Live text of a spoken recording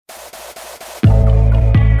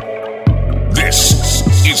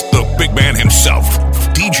big man himself,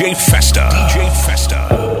 DJ Festa. DJ Festa.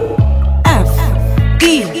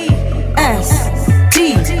 F-E-S-T-A.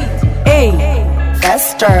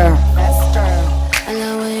 Festa. I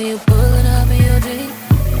love when you pull it up in your Jeep,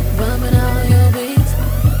 bumping all your beats.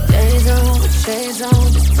 Days on with shades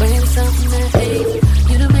on, just bring something that hates.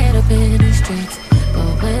 You done made up in the streets,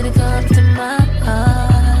 but when it comes to my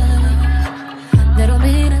heart, that don't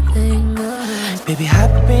mean a thing. Baby,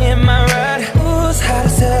 hop in my ride. Ooh, it's hot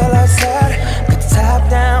as hell outside. Put the top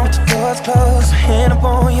down with the doors closed. Hand up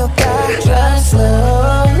on your thigh. Drive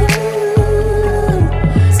slow.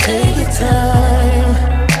 Take your time.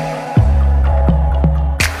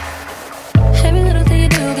 Every little thing you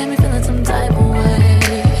do got me feeling some type of way.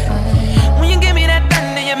 When you give me that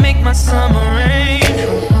thunder, you make my summer rain.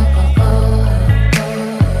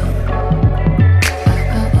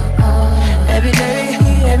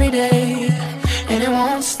 Every day, and it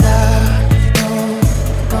won't stop.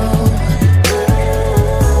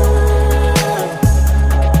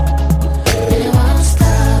 And it won't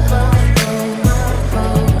stop.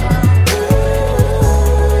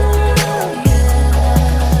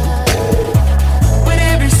 With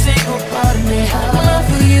every single part of me, my love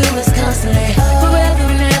for you is constantly forever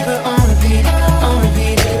and ever on repeat,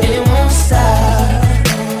 and it won't stop.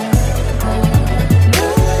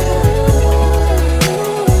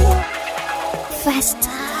 Festa.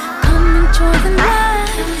 Come enjoy the night,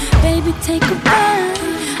 baby, take a ride.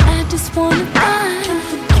 I just wanna ride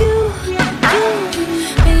with you.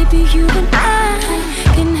 Baby, you and I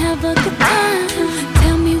can have a good time.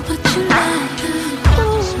 Tell me what you like.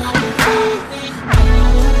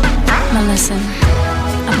 Now listen,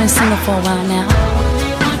 I've been single for a while now,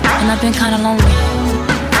 and I've been kinda lonely.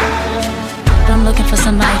 But I'm looking for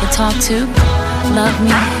somebody to talk to, love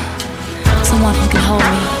me, someone who can hold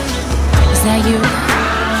me. Is that you?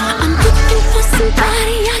 I'm looking for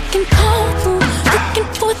somebody I can call to, looking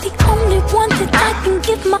for the only one that I can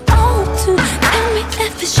give my all to. Tell me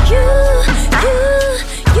if it's you.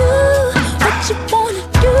 What you wanna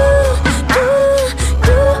do,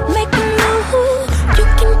 make a move. You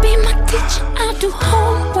can be my teacher, I'll do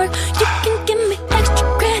homework. You can give me extra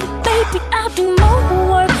credit, baby, I'll do more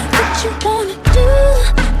work. What you wanna do,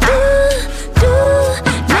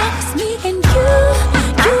 now it's me and you.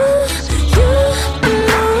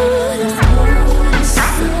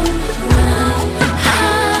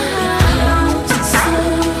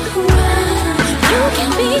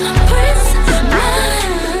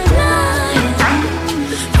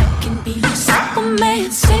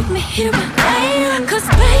 Take me here and there, 'cause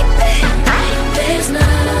baby, there's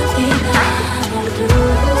nothing I won't do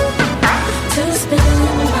to spend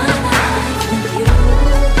my life with you.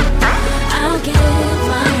 I'll give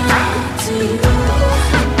my heart to you.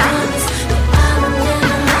 I promise that I will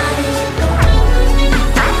never lie to you.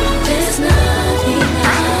 There's nothing I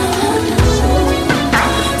won't do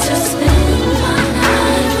to spend my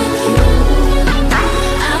life with you.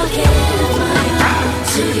 I'll give my heart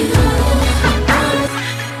to you.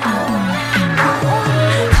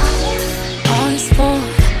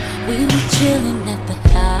 Chilling at the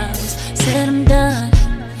house, said I'm done.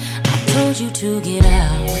 I told you to get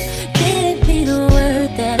out. Didn't mean a word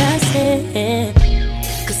that I said,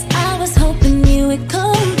 'cause I was hoping you would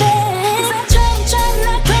come back. I tried, and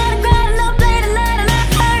I cried, and I played a night, and I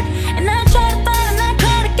hurt. And I tried to fight, and I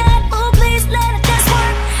cried to God, oh please let it just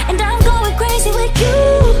work. And I'm going crazy with you.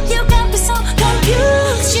 You got me so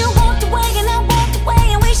confused. You walked away, and I walked away,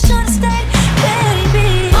 and we should've stayed, baby.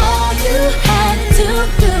 All you had to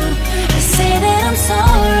do, say that I'm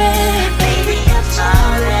sorry, baby, I'm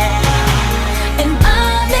sorry. And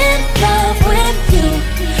I'm in love with you,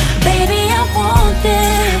 baby, I want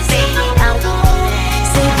this, baby, I want it.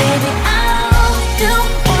 Say, baby, I'll do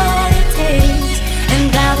what it takes,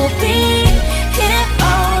 and I will be here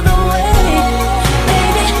all the way.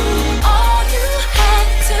 Baby, all you had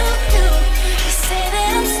to do is say that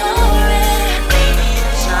I'm sorry, baby,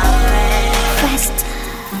 I'm sorry. Festa.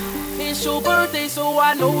 It's your birthday, so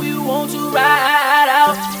I know you want to ride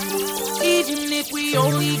out. Even if we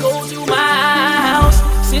only go to my house,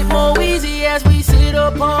 sit more easy as we sit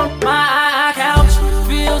upon my couch.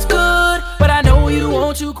 Feels good, but I know you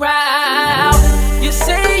want to cry out. You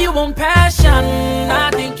say you want passion,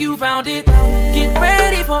 I think you found it. Get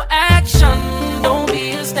ready for action, don't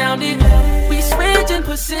be astounded. We switch in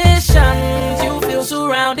positions, you feel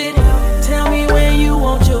surrounded. Tell me where you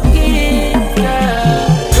want your hit, girl.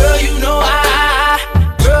 Girl,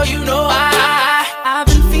 you know I've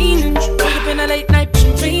been fiending, wake up in a late night,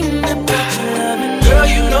 been dreaming about your loving. Girl,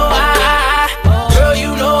 you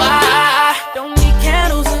know I don't need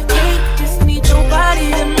candles or cake, just need your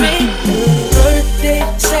body to make birthday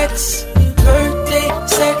sex.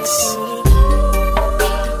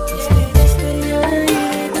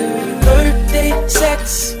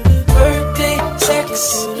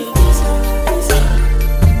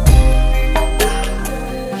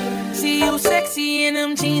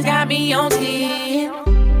 down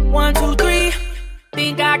 10. 1, 2, 3,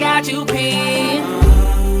 think I got you pinned.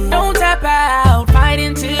 Don't tap out, fight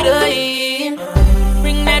into the end.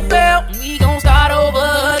 Ring that bell, we gon' start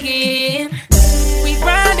over again. We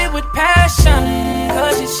grind it with passion,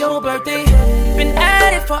 cause it's your birthday. Been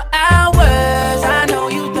at it for hours, I know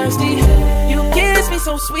you thirsty. You kiss me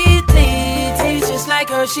so sweetly, tastes just like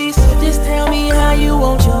Hershey's. Just tell me how you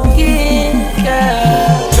want your gift,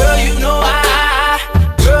 girl. Girl, you know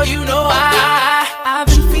I've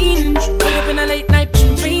been fiending. Wake up in the late night,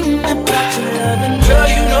 been dreaming about your loving. Girl,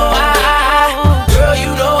 you know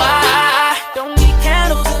I don't need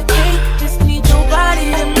candles or cake, just need your body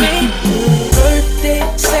to make birthday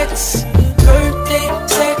sex, birthday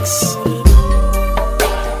sex.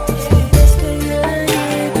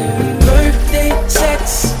 Birthday sex.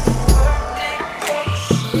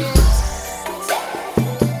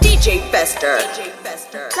 DJ Fester.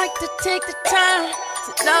 Like to take the time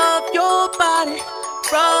to love your body,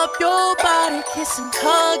 rub your body, kiss and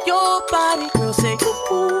hug your body. Girl, say ooh,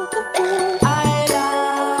 ooh, ooh, ooh. I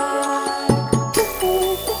like ooh, ooh,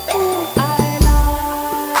 ooh, ooh. I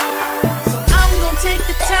like. So I'm gonna take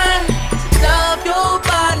the time to love your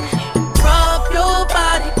body, rub your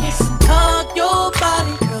body, kiss and hug your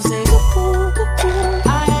body. Girl, say ooh, ooh, ooh, ooh. I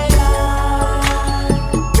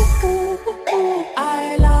like ooh, ooh, ooh, ooh. I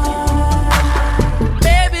like.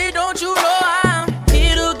 Baby, don't you know I'm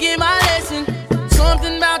here to give my lesson?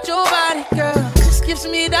 Something about your body, girl, just gives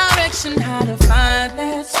me direction how to find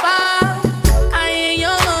that spot. I ain't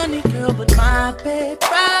your money, girl, but my bed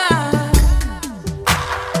ride.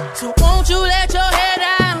 So won't you let your head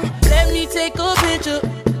down? Let me take a picture.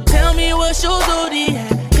 Tell me what's your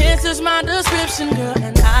zodiac. Answers my description, girl,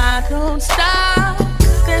 and I don't stop.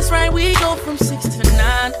 That's right, we go from 6 to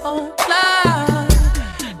 9 o'clock.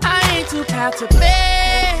 I ain't too proud to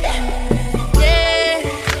bed. Yeah.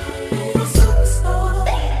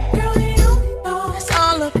 Girl, you know it's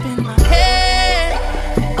all up in my head.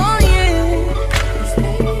 Oh yeah.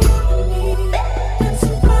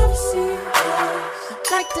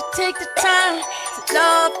 I'd like to take the time to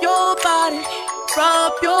love your body,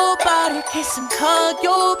 rub your body, kiss and hug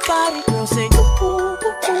your body. Girl, say ooh, ooh,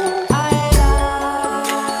 ooh, ooh. I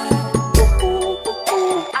like ooh, ooh, ooh,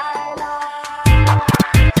 ooh. I like.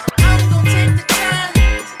 I'm gonna take the time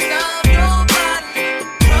to love your body,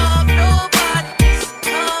 rub your body, kiss and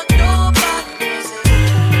hug your body. Girl, say ooh, ooh, ooh,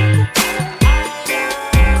 ooh. I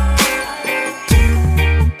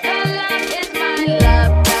Your love is my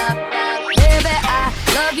love, love, love. Baby, I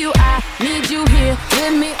love you, I need you here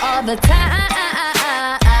with me all the time.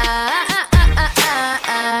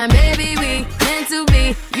 Baby, we meant to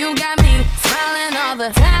be. You got me smiling all the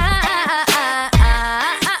time.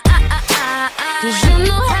 'Cause you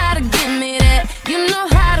know how to give me that. You know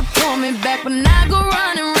how to pull me back when I go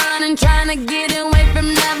running, running, trying to get away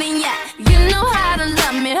from loving ya. You know how to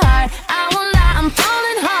love me hard. I won't lie, I'm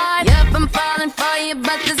falling hard. Yep, I'm falling for you,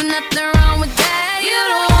 but there's nothing wrong with that. You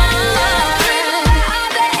don't want love.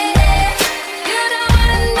 You the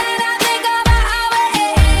one that I think about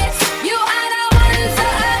always. You are the one, so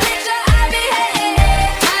I make sure I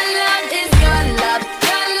behave. My love is your love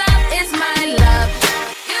is my love.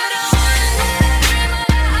 You the one that I dream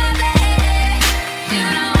about all day. You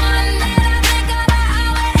the one that I think about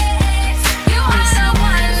always. You are the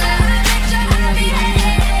one that I make sure I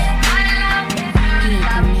behave. My love is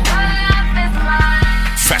your love is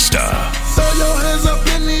mine. Festa. Throw your hands up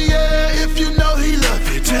in the air if you know he love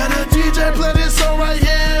you. Tell the DJ play this song right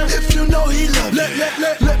here if you know he love you.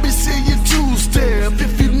 Let me see you two-step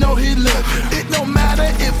if you know he love you. It don't matter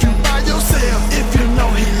if you by yourself if you know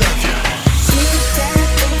he love you.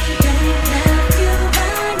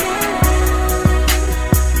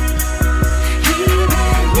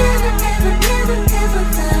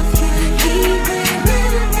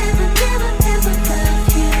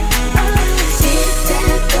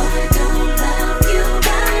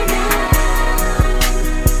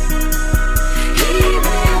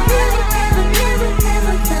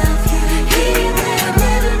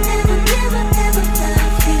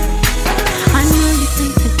 I know you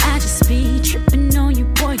think that I just be tripping on you,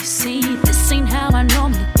 boy, you see. This ain't how I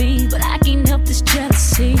normally be, but I can't help this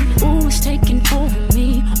jealousy. Ooh, it's taking over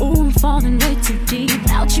me. Ooh, I'm falling way too deep.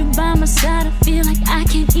 Without you by my side, I feel like I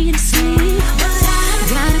can't eat or sleep.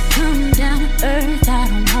 Gotta come down to earth, I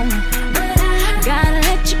don't wanna. Gotta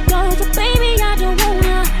let you go, but baby, I don't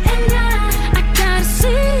wanna. And I gotta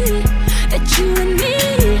see that you and me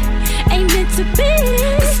ain't meant to be.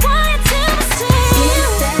 That's why I tell myself, if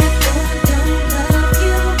that boy don't love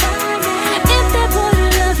you by now, if that boy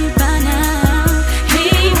don't love you by now, he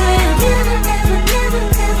will never, never, never,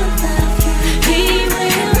 never love you. He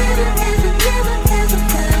will never, never,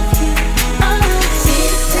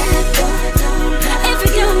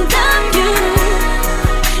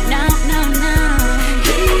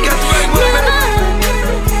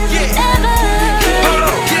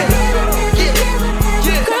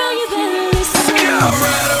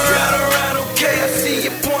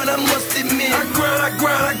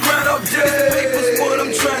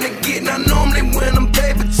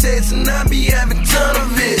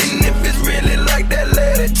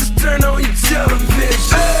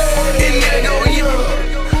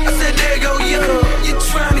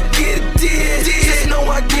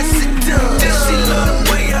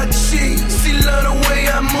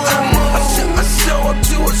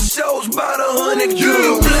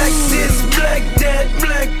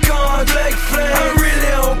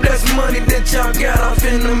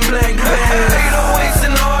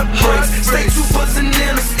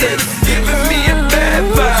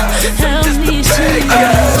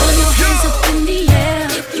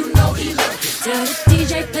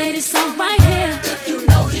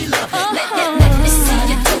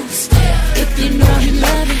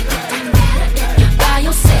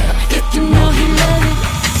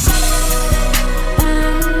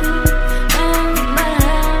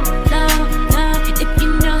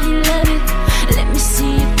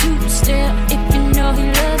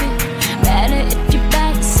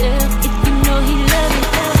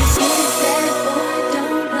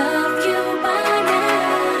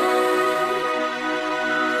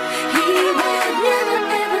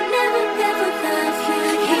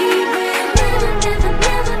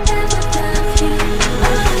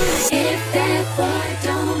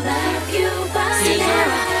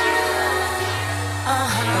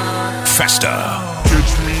 Festa.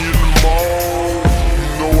 Catch me in the mall, you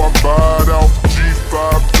know I buy it out G5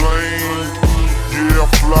 plane. Yeah, I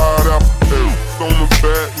fly it out. On the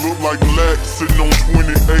back, look like Lex sitting on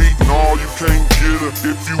 28. No, you can't get her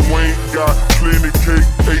if you ain't got plenty cake.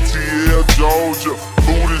 ATL, Georgia,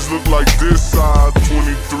 booties look like this side.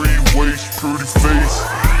 23 waist, pretty face,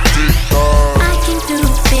 dick thighs. I can do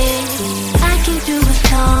it big, I can do it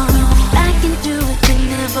long, I can do it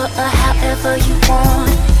whenever or however you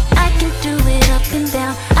want. I can do it up and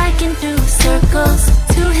down, I can do circles.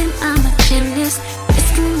 To him I'm a gymnast,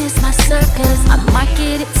 this is my circus. I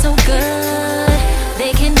market it so good,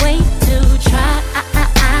 they can't wait to try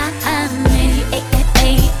me.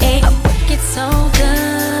 I work it so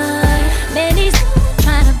good, many's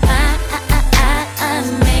trying to buy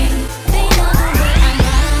me. They know the way I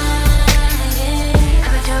ride it, they know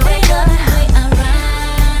the way I ride it,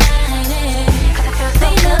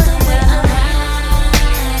 they know the way I ride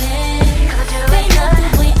it, they know the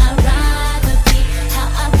way I ride the beat, how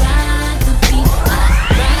I ride the beat, I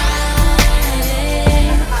ride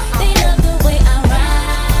it. They love the way I ride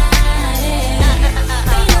it,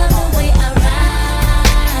 they love the way I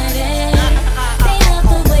ride it, they love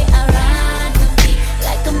the way I ride the beat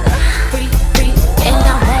like I'm free. And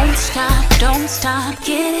I won't stop, don't stop,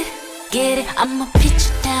 get it, I'ma pitch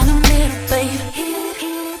it down the middle, baby, hit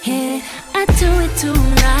it, I do it to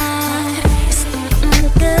right, it's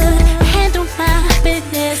good, handle my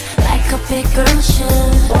business like a big girl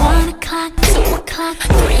should. 1 o'clock, 2 o'clock,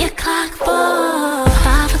 3 o'clock, 4,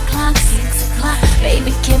 5 o'clock, 6 o'clock,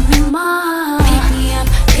 baby give me more.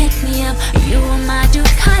 Pick me up, you are my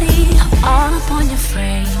Ducati, I'm all up on your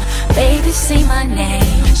frame, baby say my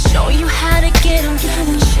name, show you how to get 'em,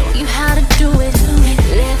 show you how to do it.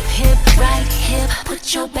 Left hip, right hip,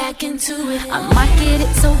 put your back into it. I market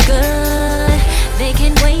it so good, they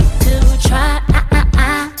can't wait to try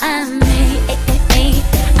me.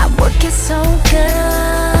 I work it so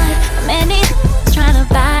good, many trying to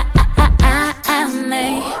buy me.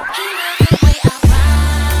 He love the way I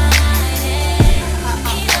ride it,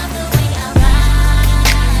 he love the way I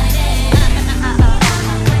ride it, I love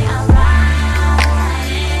the way I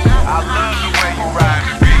ride it. I love the way you ride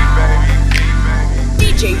the beat, baby.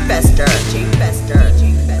 DJ Fester.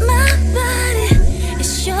 My body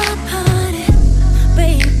is your party,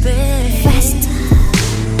 baby. Fester.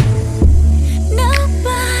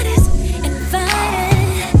 Nobody's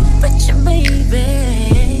invited but your baby.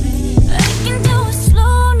 I can do it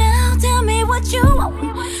slow now, tell me what you want.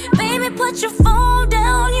 Baby, put your phone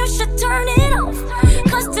down, you should turn it off.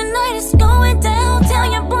 'Cause tonight is going down, tell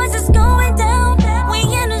your boys it's going down. We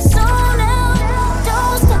in the zone now,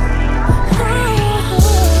 don't stop.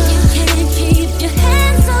 You can't keep your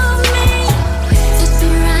hands on me, just be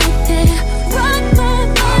right there, rock my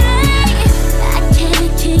body. I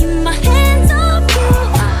can't keep my hands off you.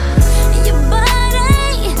 Your body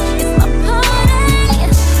is my party.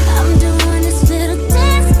 I'm doing this little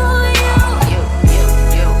dance for you.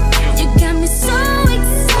 You got me so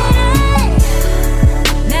excited.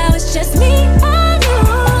 Now it's just me and you.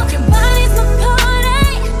 Your body's my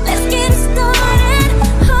party. Let's get it started.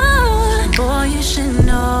 Oh, boy, you should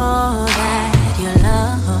know that your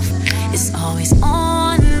love is always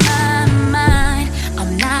on my mind.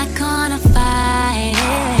 I'm not gonna fight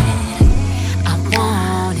it, I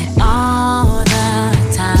want it all the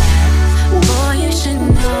time. Boy, you should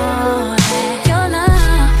know that your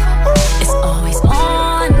love is always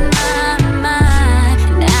on my mind,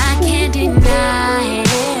 and I can't deny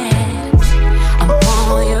it. I'm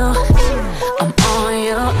on you, I'm on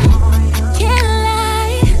you. I can't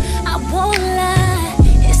lie, I won't lie,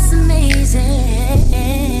 it's amazing.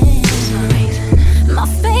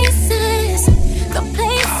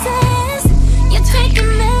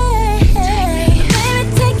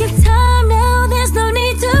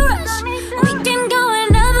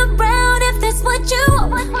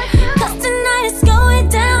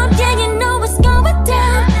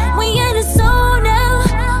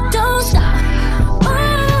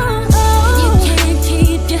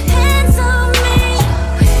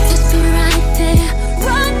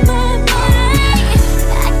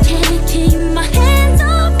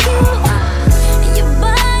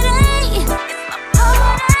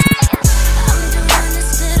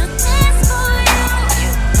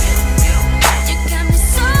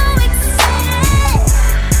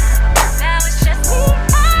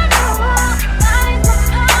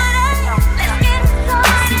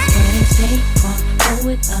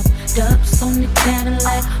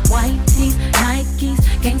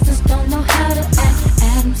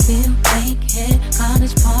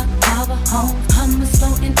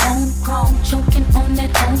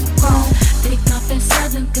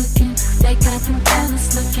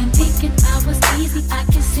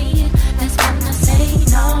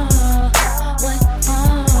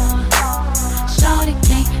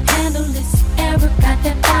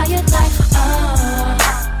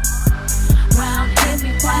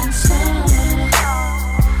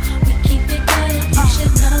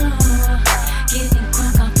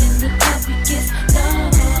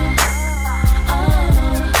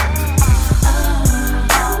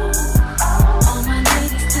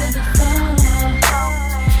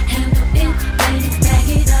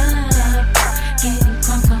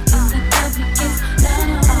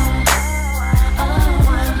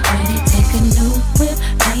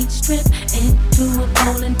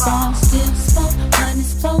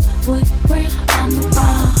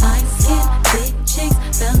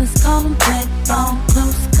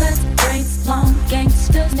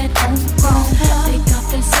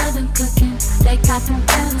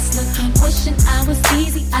 wishing I was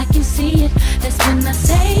easy, I can see it. That's when I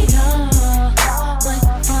say no. What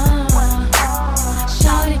wrong?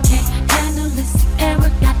 Shorty can't handle this. Ever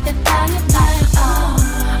got that fire?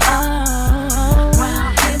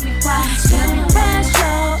 Round, give me why. Tell me why,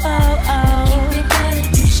 keep it better,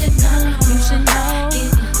 you should know. You should know.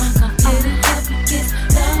 Getting drunk off getting up and get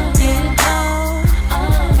low. Getting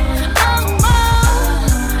low.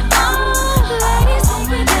 Ladies, take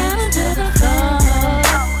me down to the floor.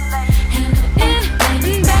 Handle it,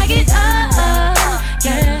 baby, back it up.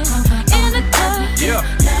 Yeah, in the club. Yeah.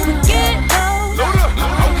 Now we get low. Load up.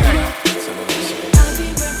 Okay. I'll be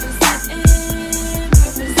representing.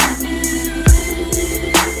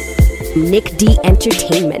 Nick D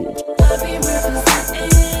Entertainment. I'll be representing.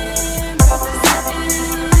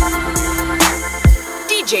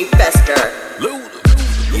 DJ Fester.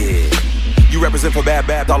 Yeah, you represent for bad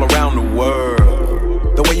babs all around the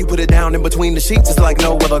world. The way you put it down in between the sheets is like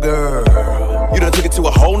no other girl. You done took it to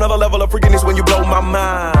a whole nother level of freakiness when you blow my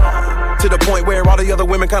mind. To the point where all the other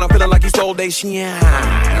women kinda feeling like you stole they shine.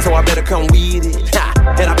 So I better come with it,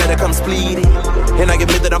 and I better come split it. And I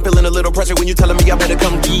admit that I'm feeling a little pressure when you telling me I better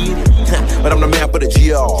come get it. But I'm the man for the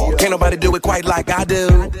G.O. Can't nobody do it quite like I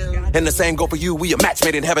do. And the same go for you, we a match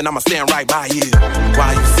made in heaven, I'ma stand right by you.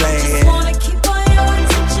 Why you saying? Wanna keep all your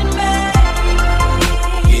attention back.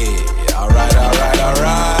 Yeah, alright.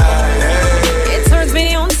 Hey. It turns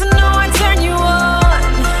me on to know I turn you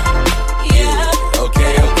on. Yeah.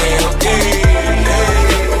 Okay. Hey.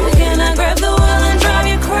 Can I grab the wheel and drive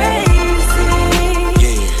you crazy?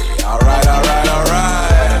 Yeah, alright.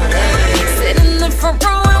 Hey. Sit in the front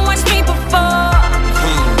row and watch me perform.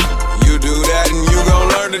 You do that and you gon'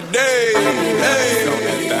 learn today. Hey.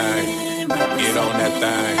 Get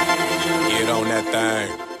on that thing,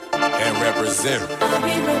 and represent.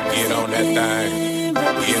 Get on that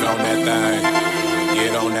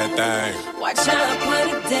thing. Watch how I put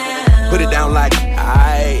it down. Put it down like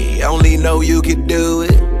I only know you can do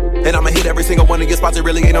it. And I'ma hit every single one of your spots. It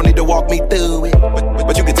really ain't no need to walk me through it.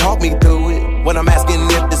 But you can talk me through it. When I'm asking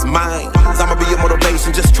if it's mine, I'ma be your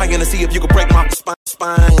motivation. Just trying to see if you can break my spine.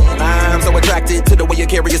 I'm so attracted to the way you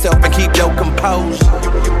carry yourself and keep your composure.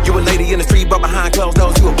 You a lady in the street, but behind closed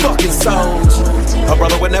doors, you a fucking soldier. A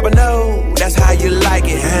brother would never know, that's how you like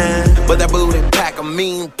it, huh? But that booty pack a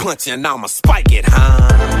mean punch and I'ma spike it, huh?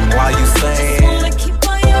 Why you saying? Wanna keep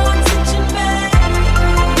all your attention back.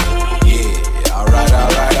 Yeah, alright.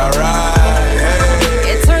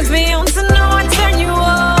 Hey. It turns me on to know I turn you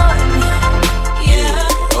on.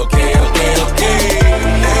 Yeah. Okay. Hey.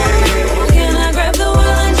 Can I grab the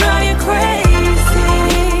wheel and drive you crazy?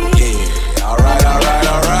 Yeah, alright.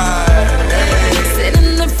 Hey. Sit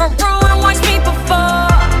in the front row and watch me perform.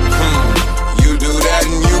 You do that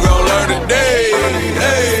and you gon' learn today.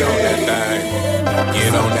 Hey. Get on that thing.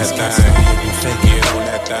 Get on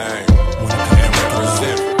that thing. And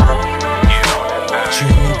represent. Get on that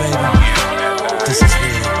thing. This is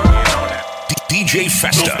real. DJ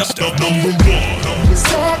Festa. Number one.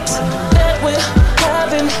 Sex that we're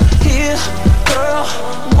having here, girl.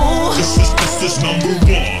 Ooh. This is number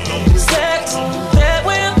one. Sex that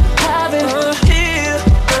we're having here,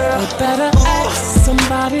 girl. We better ask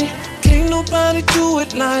somebody. Can't nobody do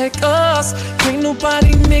it like us. Can't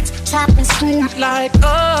nobody mix, chop and screw it like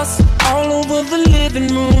us. All over the living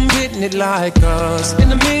room, hitting it like us. In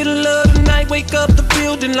the middle of the night, wake up the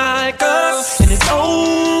building like us. And it's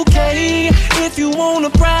okay if you wanna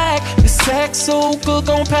brag. The sex so good,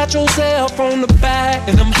 gon' pat yourself on the back.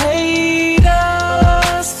 And them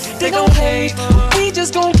haters, they gon' hate. We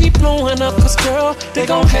just gon' keep blowing up, cause girl, they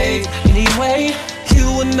gon' hate anyway. You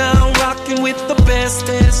are now rocking with the best.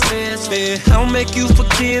 I'll make you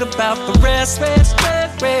forget about the rest.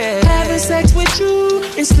 Having sex with you,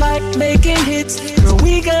 it's like making hits. Girl,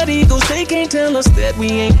 we got egos, they can't tell us that we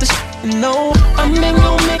ain't the shit. No, I'm in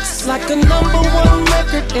your mix like a #1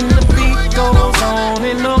 record, and the beat goes on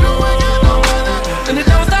and on. And it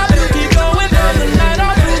don't stop, it'll keep going down the night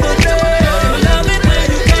all through the day. I love it when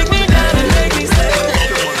you take me down and make me say.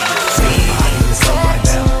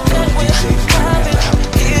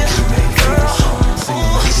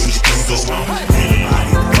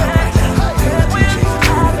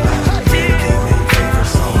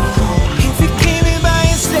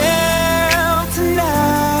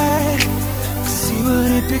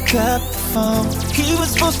 Up the phone. He was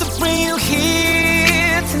supposed to bring you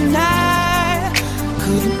here tonight.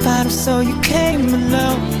 Couldn't find him, so you came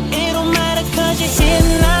alone. It don't matter, cause you're here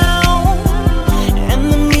now,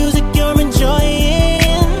 and the music you're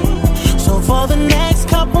enjoying. So for the next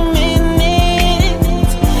couple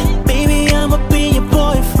minutes, baby, I'ma be your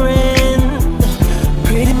boyfriend.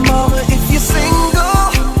 Pretty mama, if you're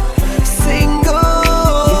single,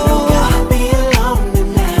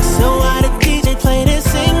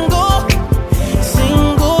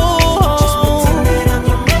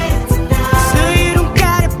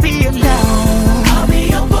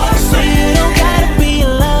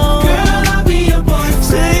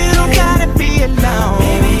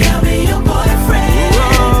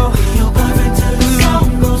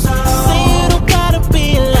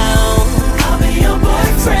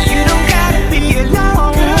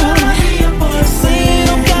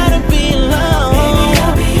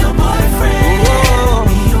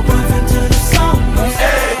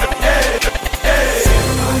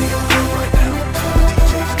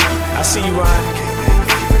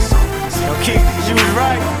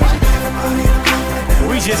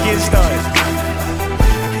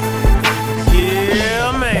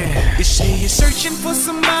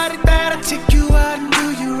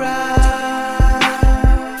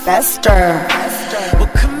 Fester.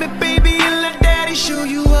 Well, come here, baby, and let daddy show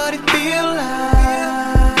you what it feels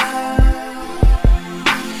like.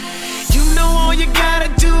 You know all you gotta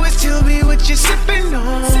do is tell me what you're sipping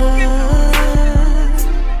on.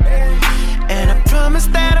 And I promise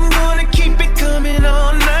that I'm gonna keep it coming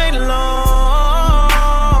all night long.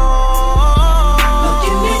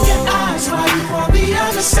 Looking in your eyes while you on the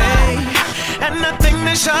other side. And I think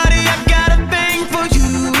that shawty, I got a thing for you,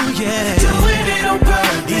 yeah. Doing it on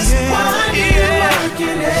purpose, why you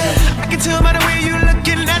working it? I can tell by the way you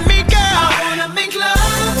looking at me, girl. I wanna make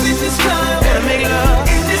love in this club. Wanna make love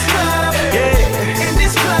in this club, yeah. In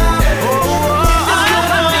this club, oh, I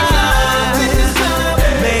wanna make love in this club.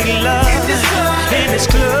 Make love in this club, in this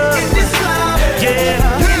club, in this club,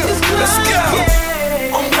 yeah. In this club, let's go.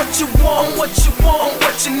 Yeah. On what you want, what you want,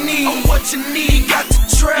 what you need, on what you need. Got to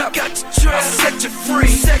trap, I'll set you free.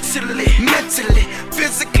 Sexually, mentally,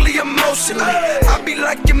 physically, emotionally. I'll be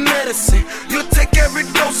like your medicine. You'll take every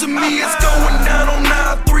dose of me. It's going down on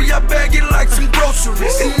 9-3. I bag it like some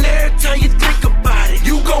groceries. And every time you think about it,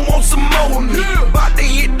 you gon' want some more of me. About to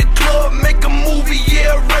hit the club, make a movie,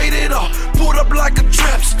 yeah, rated R. Pulled up like a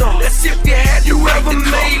trap star. That's if you ever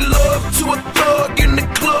made love to a thug in the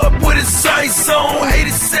club with his sights on.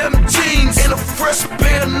 87 jeans and a fresh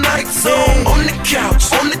pair of Nikes on. On the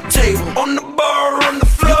couch, on the table, on the bar, on the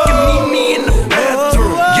floor. You can meet me in the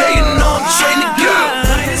bathroom. Yeah, you know I'm trying to go.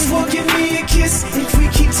 Might as well give me a kiss if we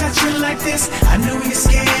keep touching like this. I know you're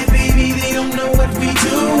scared, baby. They don't know what we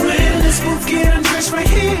doing. Let's both get undressed right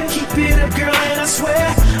here. Keep it up, girl, and I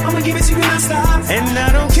swear I'ma give it to you non-stop. And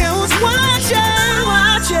I don't care who's watching,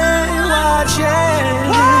 watching, watching,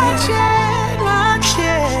 watching, watching.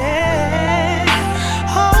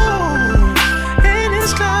 Oh, in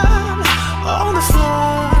this club, on the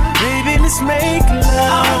floor, baby, let's make love.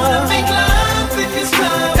 I wanna make love in this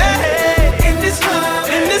club, hey, in this club,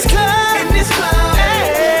 in this club, in this club,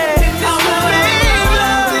 hey, in this club. I wanna make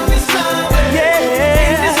love in this club, yeah,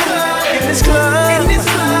 in this club, in this club, in this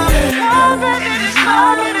club, in this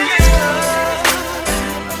club, in this club, in this club.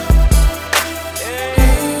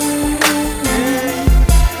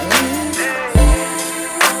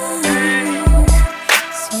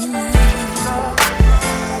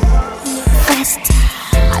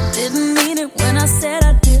 I didn't mean it when I said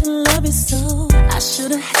I didn't love you so. I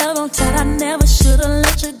should've held on tight, I never should've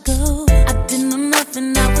let you go. I didn't know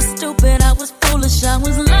nothing, I was stupid, I was foolish, I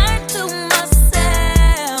was lying to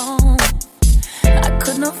myself. I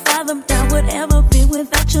could not fathom that would ever be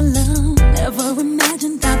without your love. Never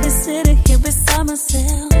imagined I'd be sitting here beside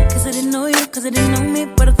myself. Cause I didn't know you, cause I didn't know me,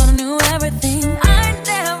 but I thought I knew everything. I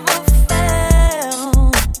never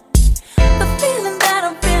felt the feeling that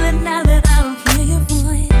I'm feeling now that I don't hear your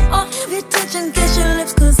voice. Or have you touch and kiss your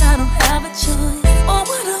lips cause I don't have a choice. Or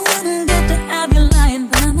what I wouldn't do to have you lying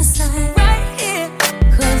by my side right here.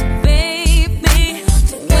 Cause baby,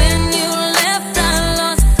 when you left I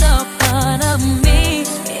lost a part of me.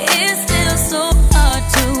 It's still so hard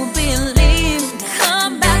to believe.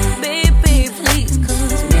 Come back baby please,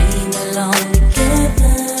 cause we belong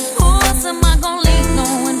together. Who else am I gonna leave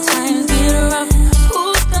on when times get rough?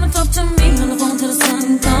 Who's gonna talk to me on the phone till the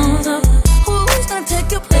sun comes up? Who's gonna take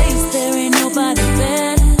your place? There ain't nobody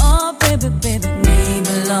better. Oh baby, baby, we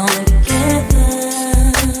belong together.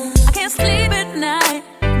 I can't sleep at night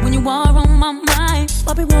when you are on my mind.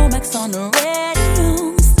 Bobby Womack's on the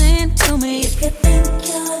radio, sing to me if you think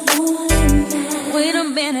you're lonely now. Wait a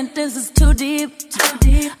minute, this is too deep, too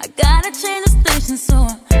deep. I gotta change the station, so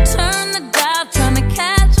I turn the dial, trying to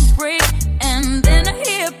catch a break. And then I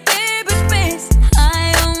hear baby face.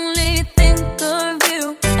 I only think of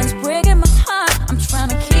you, and it's breaking my heart. I'm trying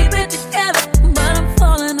to keep it together, but I'm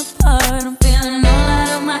falling apart. I'm feeling all out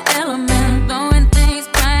of my element, doing things,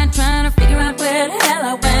 trying to figure out where the hell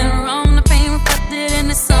I went wrong. The pain reflected in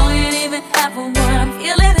the song ain't even half of what I'm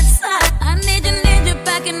feeling inside. I need you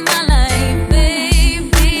back in my life,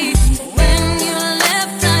 baby. When you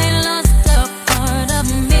left, I lost a part of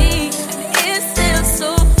me.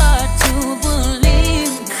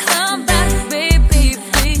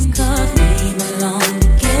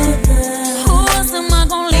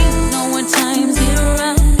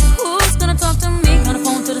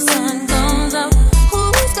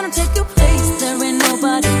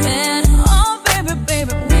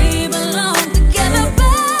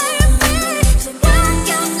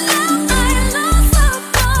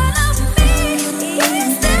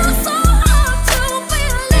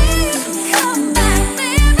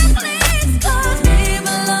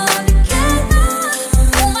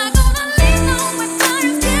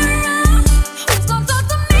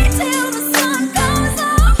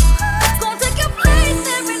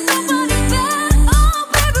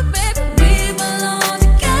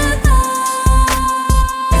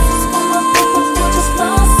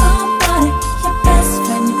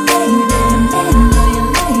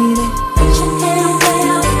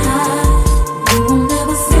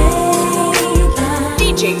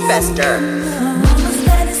 Fester.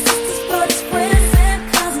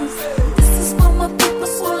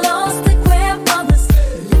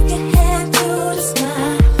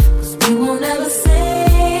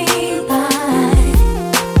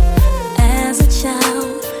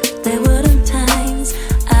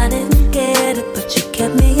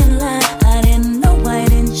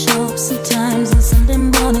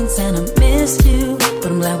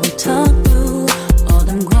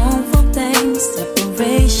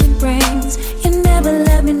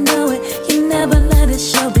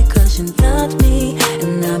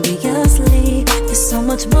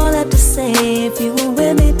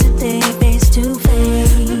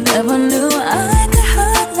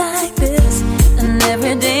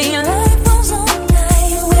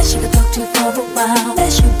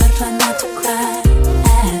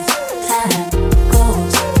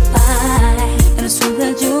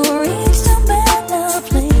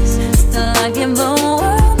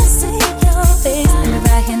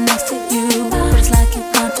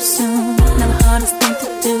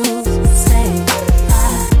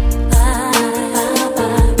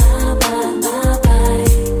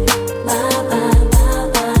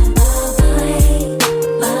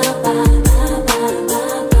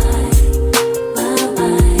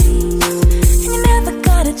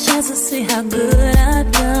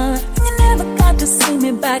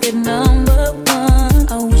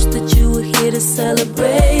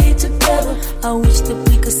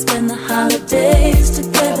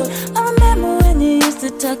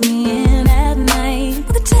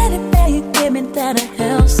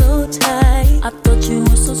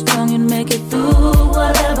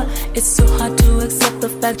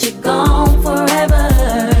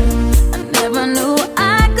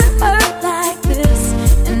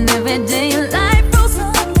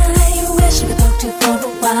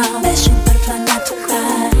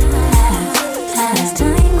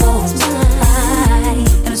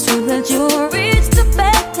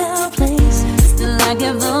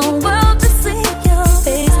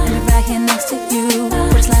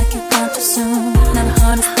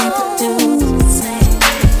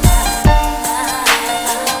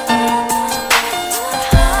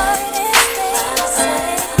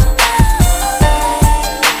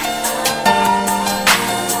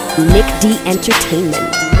 Nick D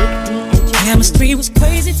Entertainment. Chemistry was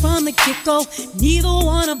crazy from the get-go. Neither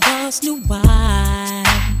one of us knew why.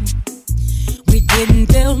 We didn't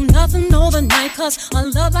build nothing overnight, 'cause a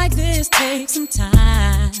love like this takes some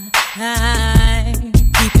time.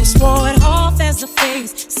 People swore it off as a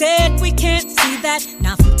phase, said we can't see that.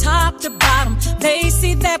 Now from top to bottom, they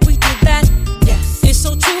see that we did that. Yes, it's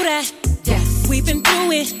so true that we've been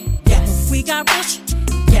through it. Yes, we got rich.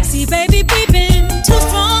 Yes, see baby, we've been too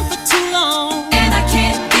strong for too long, and I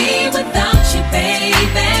can't be without you,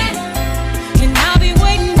 baby. And I'll be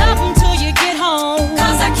waiting up until you get home,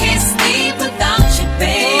 'cause I can't sleep without you,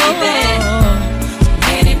 baby.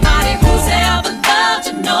 Anybody who's ever loved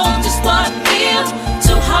you know just what I feel.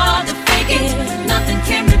 Too hard to fake it, nothing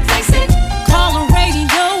can replace it. Call the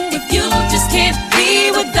radio if you just can't be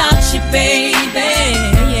without you, baby.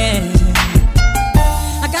 Yeah.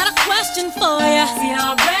 I got a question for you. See, I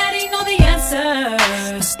already know the answer.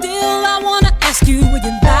 Still, I wanna ask you, will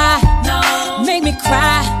you lie? No. Make me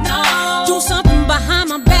cry? No. Do something behind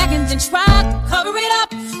my back and then try to cover it up?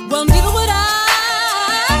 Well, neither would I,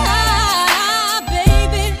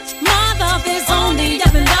 baby. My love is only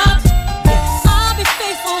up and up. Yes. I'll be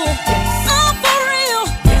faithful. Yes. I'm for real.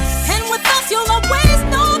 Yes. And with us, you'll always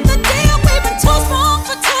know the deal. We've been too strong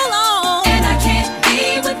for too long, and I can't be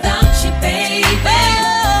without you, baby.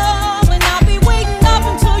 Oh, and I'll be waiting up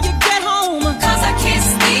until you get home, 'cause I can't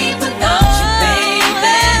sleep without you,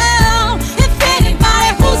 baby. If anybody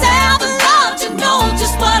who's ever loved you know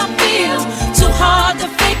just what I feel. Too hard to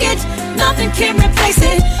fake it, nothing can replace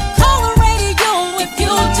it. Call the radio if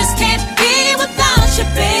you just can't be without you,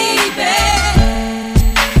 baby.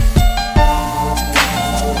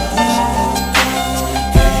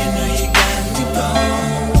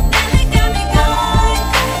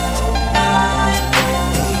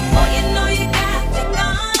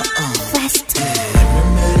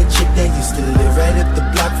 Remember the chick that used to live right up the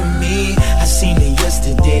block from me? I seen her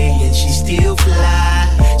yesterday and she still fly.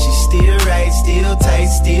 She's still right, still tight,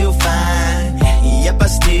 still fine. Yep, I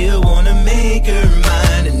still wanna make her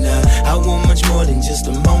mine. And I want much more than just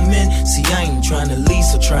a moment. See, I ain't trying to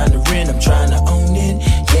lease or trying to rent, I'm trying to own it.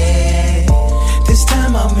 Yeah, this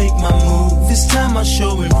time I'll make my move. This time I'll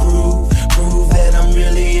show and prove that I'm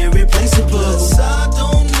really irreplaceable. Plus, I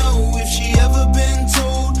don't know if she ever been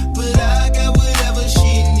told, but I got whatever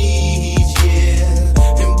she needs,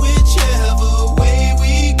 yeah. And whichever way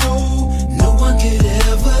we go, no one could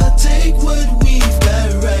ever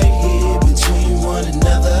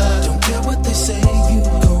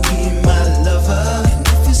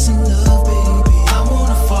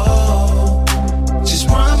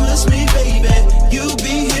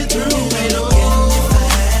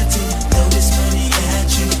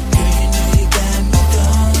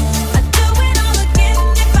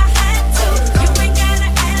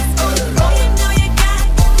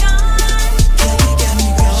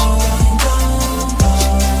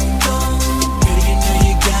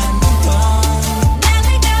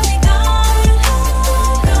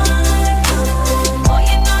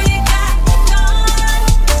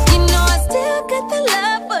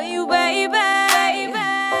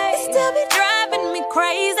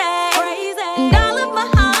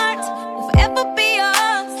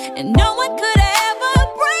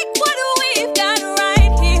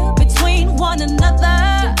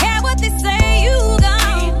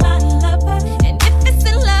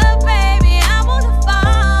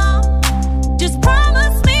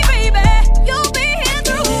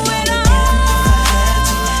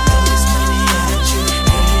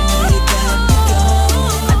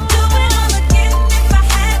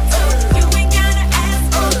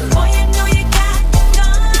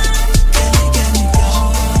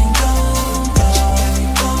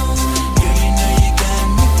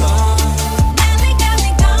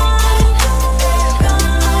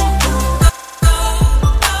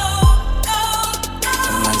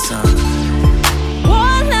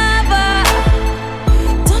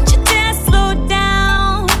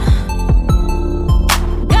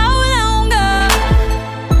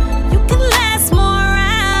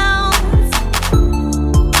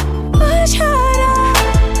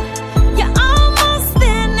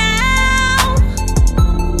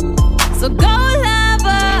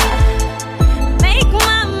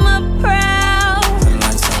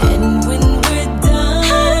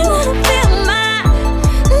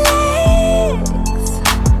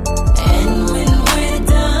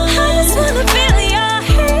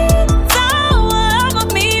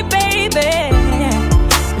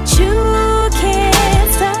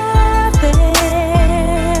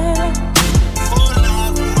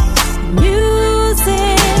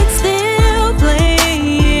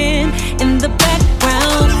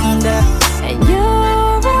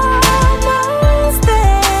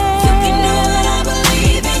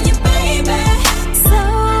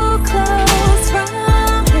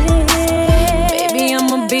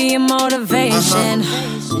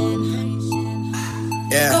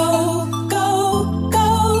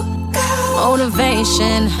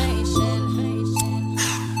motivation.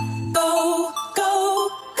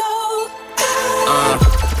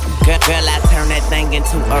 Girl, I turn that thing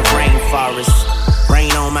into a rainforest.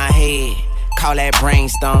 Rain on my head, call that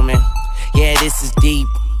brainstorming. Yeah, this is deep,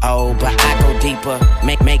 oh, but I go deeper.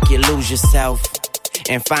 Make you lose yourself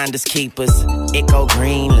and find us keepers. It go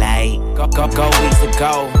green light, go easy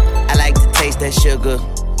go. I like to taste that sugar,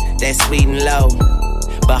 that sweet and low.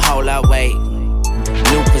 But hold up, wait,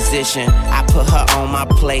 new position. I put her on my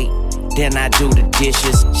plate, then I do the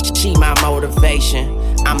dishes. She my motivation,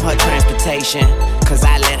 I'm her transportation. Cause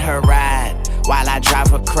I let her ride while I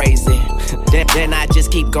drive her crazy. Then I just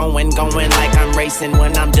keep going like I'm racing.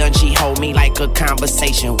 When I'm done, she hold me like a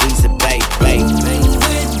conversation. We's a babe. I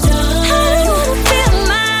just wanna feel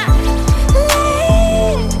my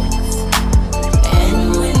legs.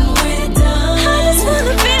 And when we're done, I just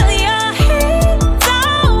wanna feel your hands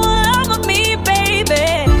all over me, baby.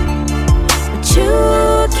 But you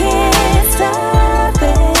can't stop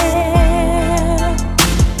it.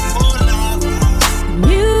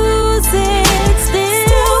 Music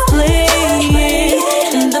still playing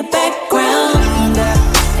in the background.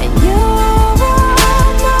 And you're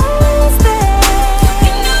almost there.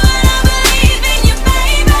 You know that I believe in you,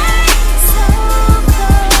 baby. So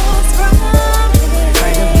close from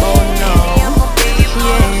here.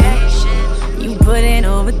 Yeah. You put in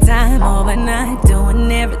overtime, overnight,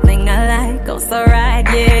 doing everything I like. Goes so right,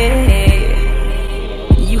 yeah.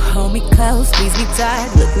 You hold me close, squeeze me tight,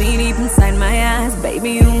 look me deep inside my eyes,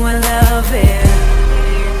 baby, you I love it.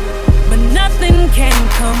 But nothing can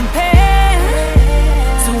compare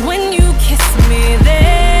to when you kiss me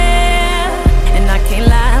there. And I can't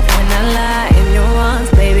lie when I lie in your arms,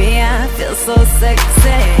 baby, I feel so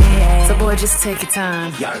sexy. So boy, just take your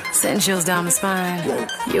time, send chills down my spine.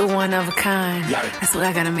 You're one of a kind, that's what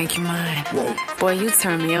I gotta make you mine. Boy, you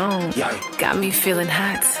turn me on, got me feeling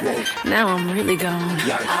hot. Now I'm really gone.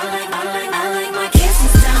 I like my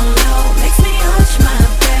kisses down low, makes me arch my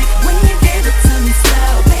back. When you give it to me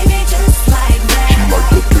slow, baby, just like that. She like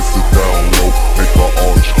to kiss it down low, make her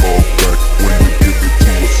arch fall back. When you give it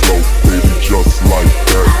to her slow, baby, just like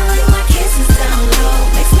that. I like my kisses down low,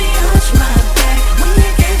 makes me arch my back. When you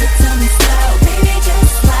give it to me slow, baby,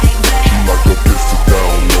 just like that. She like to kiss it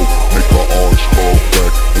down low, make her arch fall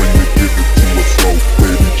back. When you give it to her slow,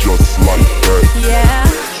 baby, just like that. Yeah.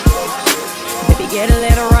 Baby, get a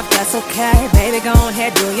little rough, that's okay. Baby, go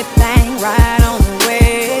ahead, do your thing, right on the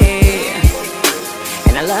way.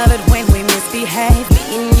 And I love it when we misbehave. Me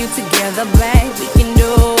and you together, babe, we can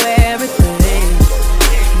do everything.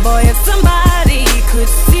 Boy, if somebody could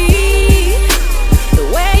see the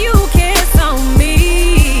way you kiss on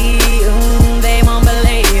me, they won't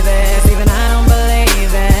believe it. Even I don't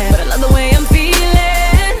believe it, but I love the way I'm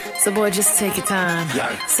feeling. So boy, just take your time,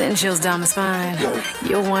 send chills down my spine.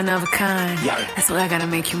 You're one of a kind, that's why I gotta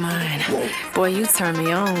make you mine. Boy, you turn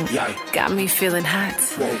me on, got me feeling hot.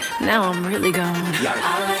 Now I'm really gone. I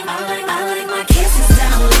like my kisses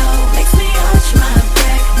down low, makes me arch my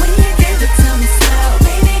back. When you give it to me slow,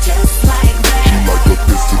 baby, just like that. She like to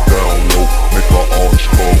kiss it down low, make her arch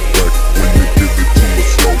fall back. When you give it to her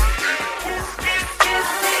slow.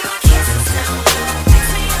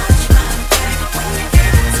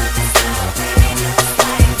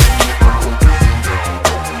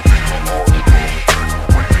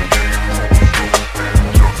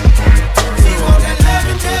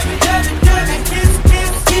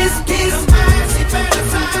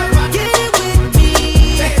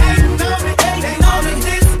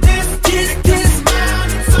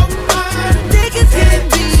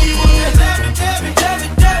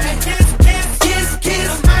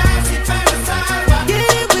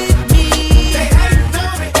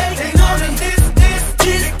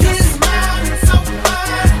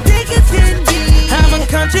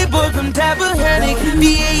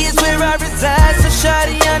 VA is where I reside, so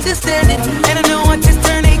shawty understand it. And I know I just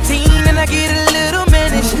turned 18 and I get a little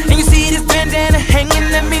managed. And you see this bandana hanging,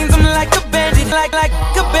 that means I'm like a bandit, like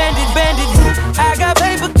a bandit. I got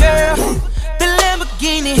paper, girl, the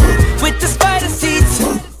Lamborghini with the spider seats.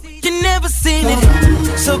 You never seen it,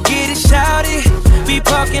 so get it, shawty. Be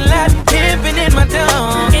parking lot pimping in my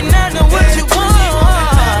dome, and I know what you want.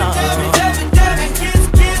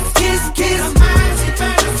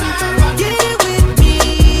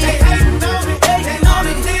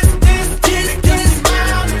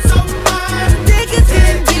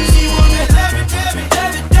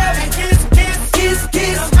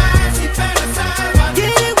 Kiss,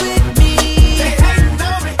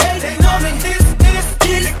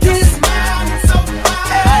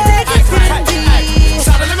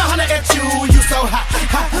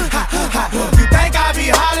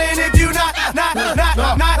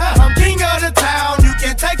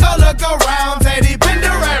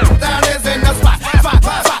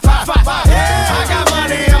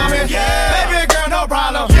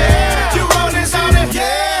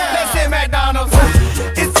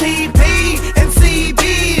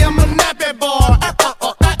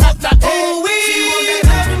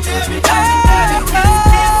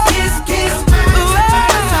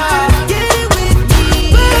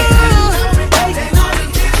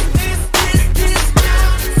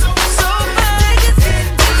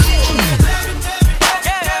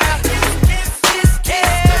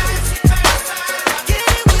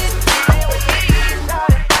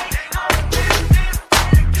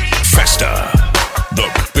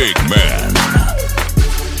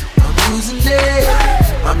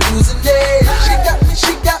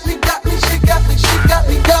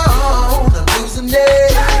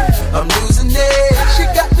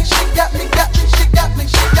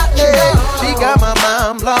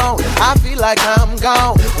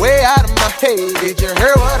 gone, way out of my head. Did you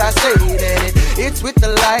hear what I said? And it's with the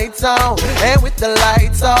lights on and with the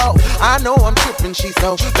lights off. I know I'm tripping, she's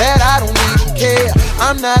so bad I don't even care.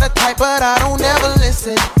 I'm not a type, but I don't ever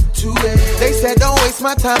listen to it. They said don't waste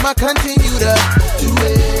my time, I continue to do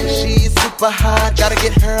it. She's super hot, gotta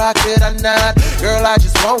get her, how could I not? Girl, I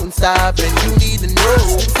just won't stop, and you need to know.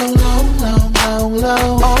 So long, long, long,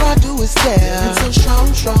 long, all I do is stare. It's so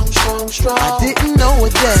strong, strong, strong, strong. I didn't know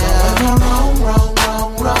it there. So I go wrong, wrong,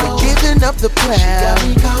 wrong, wrong. Giving up the plan. She got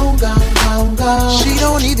me gone, gone, gone, gone. She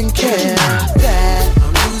don't even care that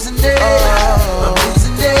I'm losing it. I'm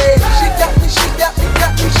losing it. She got me, she got me,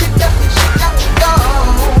 got me, she got me, she got me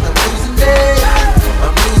gone. I'm losing it.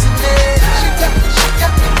 I'm losing it. She got me, she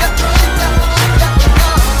got me, got me, she got me, she got me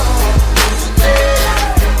gone. I'm losing it.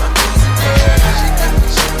 I'm losing it. She got me,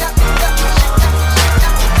 she got me, got me, she got me, she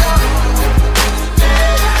got me gone.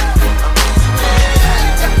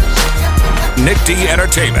 Nick D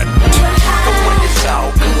Entertainment. I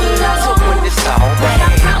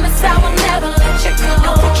promise I will never let you go.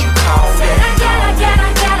 Know what you call it? I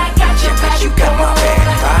got your back. You got my back,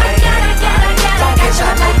 right? I got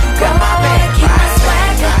your back. You got my back, keep my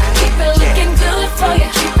swagger. Keep it looking good for you.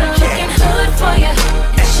 Keep it looking hood for you.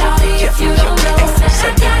 And shawty, if you don't know,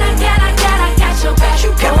 I got your back.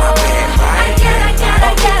 You got my back, right? I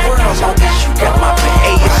got your back. You got my back.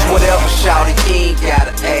 Hey, it's whatever, shawty, you ain't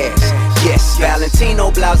gotta ask. Yes,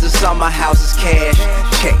 Valentino blouses on my house is cash.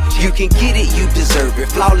 Check, you can get it, you deserve it.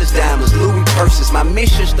 Flawless diamonds, Louis purses. My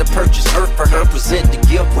mission's to purchase earth for her, present the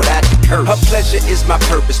gift without the curse. Her pleasure is my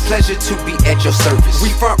purpose, pleasure to be at your service. We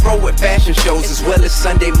front row at fashion shows as well as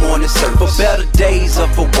Sunday morning service. For better days or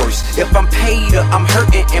for worse, if I'm paid or I'm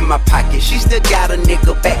hurting in my pocket, she still got a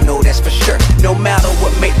nigga back, no that's for sure. No matter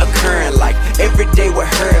what may occur in life, every day with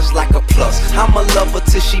her is like a plus. I'ma love her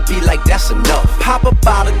till she be like that's enough. Pop a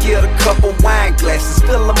bottle, get a couple wine glasses,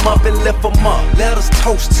 fill them up and lift them up. Let us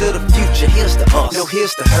toast to the future, here's to us, no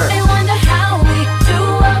here's to her. They wonder how we do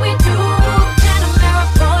what we do. Panamera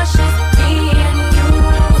Porsches, me and you.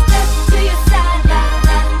 Step to your side,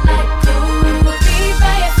 like glue. Be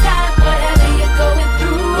by your side, whatever you're going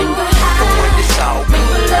through. When we're high, when it's all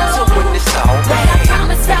good, so when it's all right, I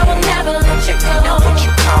promise I will never let you go. Know what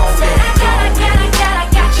you call it? I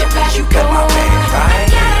got your back. You got my back,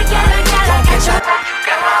 right? I got your back. You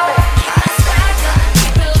got my back.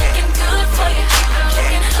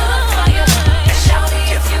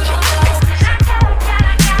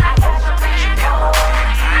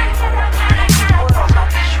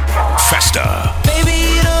 Festa. Baby,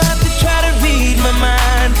 you don't have to try to read my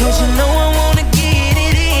mind, cause you know I wanna get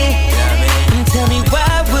it in. And tell me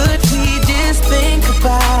why would we just think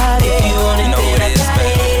about it? If you want it, then I got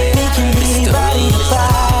it. We can be body to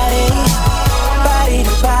body, body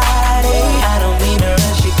to body. I don't mean to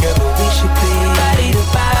rush it, girl, but we should be body to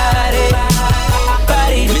body,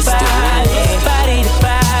 body to body, body to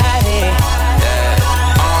body.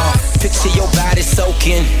 Picture your body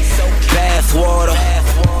soaking bath water.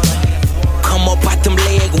 Come up out them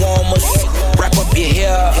leg warmers, wrap up your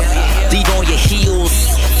hair, leave on your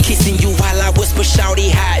heels, kissing you while I whisper,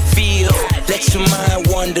 shawty, how it feel. Let your mind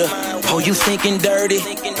wander. Oh, you thinking dirty?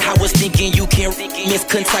 I was thinking you can Miss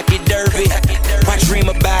Kentucky Derby. Why dream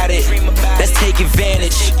about it? Let's take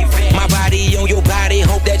advantage. My body on your body,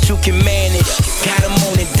 hope that you can manage. Got him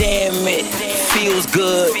on it, damn it, feels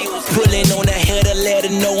good. Pulling on the header, let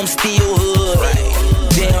her know I'm still hood.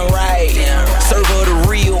 Damn right, serve her the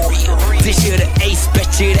real. This year the ace,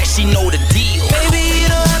 bet you that she know the deal. Baby, you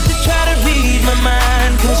don't have to try to read my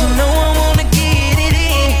mind, cause you know I wanna get it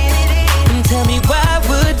in. And tell me why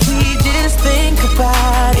would we just think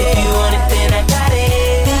about it? If you want it, then I got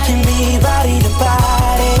it. We can be body to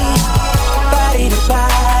body, body to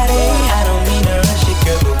body. I don't mean to rush it,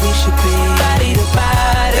 girl, but we should be body to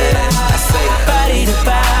body, body to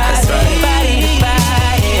body, body to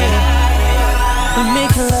body. We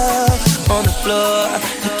make love on the floor,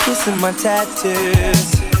 kissing my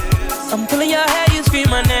tattoos. I'm pulling your hair, you scream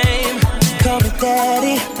my name. Call me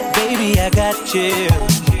daddy, baby, I got you.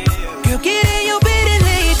 Girl, get in your bed and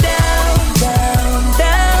lay it down, down,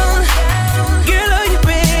 down. Girl, are you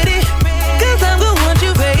ready? Cause I'm gonna want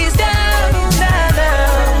you face down, down,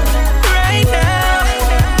 down. Right now,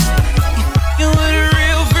 you with a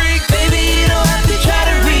real freak. Baby, you don't have to try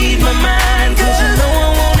to read my mind, cause you know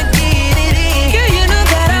I wanna get it in. Girl, you know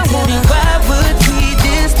that I want it. Why would we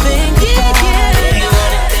just think about it? If you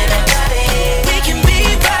want it, then I got it. We can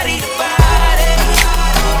be body to body,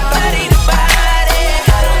 body to body.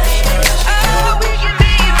 I don't need a rush. Oh, we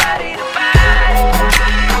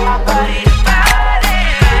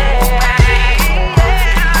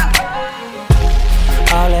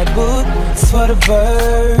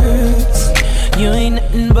words. You ain't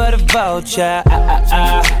nothing but a vulture.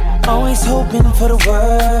 Always hoping for the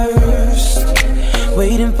worst,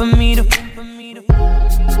 waiting for me to.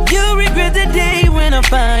 You'll regret the day when I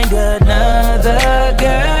find another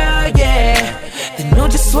girl, yeah. They know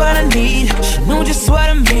just what I need, she know just what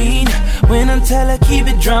I mean. When I tell her keep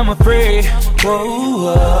it drama free.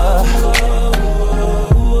 Whoa,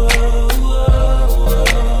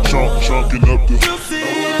 Chunking up the.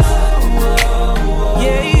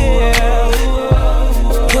 Yeah.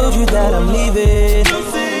 Told you that I'm leaving.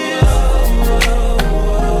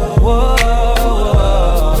 Whoa.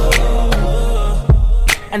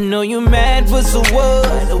 I know you mad, but so what?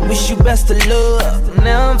 I wish you best of luck.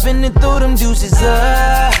 Now I'm finna throw them deuces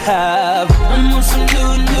up. I'm on some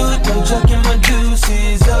new, I'm chucking my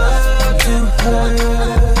deuces up to her.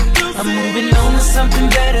 I'm moving on to something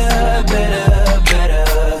better.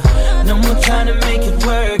 No more trying to make it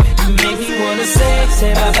work. You make me wanna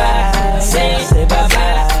say bye-bye. Say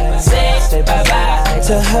bye-bye. Say bye-bye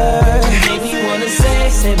to her. You make me wanna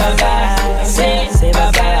say bye-bye. Say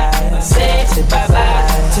bye-bye. Say bye-bye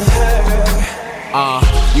to her.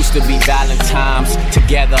 Used to be Valentine's,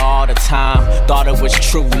 together all the time. Thought it was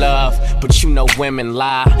true love, but you know women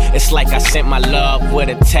lie. It's like I sent my love with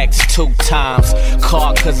a text 2 times.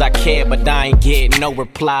 Called cause I care, but I ain't get no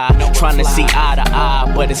reply. Trying to see eye to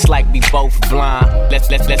eye, but it's like we both blind. Let's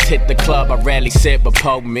hit the club, I rarely sit, but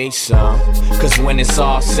poke me some. Cause when it's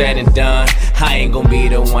all said and done, I ain't gonna be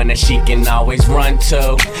the one that she can always run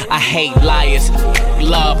to. I hate liars,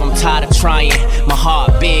 love, I'm tired of trying. My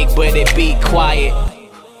heart big, but it be quiet.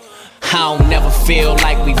 I don't never feel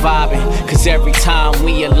like we vibing, cause every time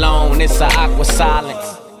we alone, it's an awkward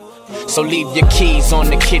silence. So leave your keys on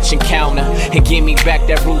the kitchen counter and give me back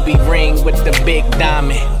that ruby ring with the big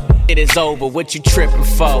diamond. It is over, what you tripping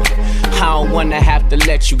for? I don't wanna have to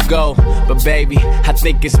let you go, but baby, I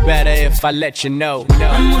think it's better if I let you know.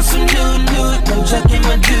 I'm on some new, I'm chucking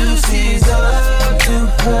my deuces up to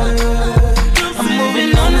her. I'm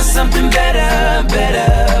moving on to something better.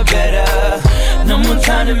 No more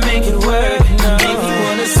trying to make it work. No. Make me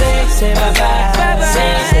wanna say bye-bye.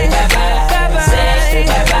 Say bye-bye. Say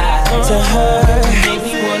bye-bye to her. Make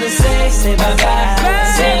me wanna say bye-bye.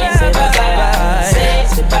 Say bye-bye.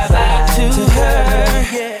 Say bye-bye to her.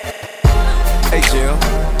 Hey Jill,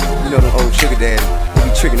 you know them old sugar daddy. They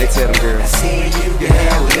be tricking, they tell them girls. I said you can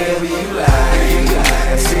have whatever you like.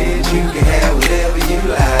 I said you can have whatever you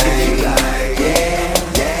like. Yeah.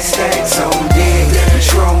 Stacks on deck,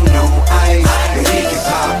 Patron on ice. And we can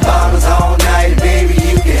pop bottles all night. Baby,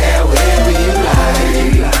 you can have whatever you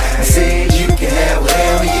like. I said you can have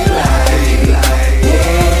whatever you like.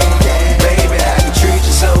 Yeah. Baby, I can treat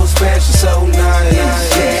you so special, so nice.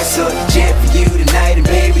 Yeah, so the jet for you tonight. And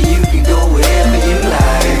baby, you can go wherever you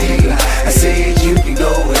like. I said you can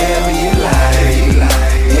go wherever you like.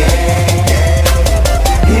 Yeah.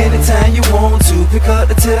 Anytime you want to, pick up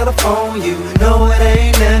the telephone. You know it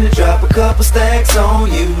ain't nothing to drop a couple stacks on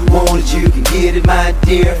you. Want it, you can get it, my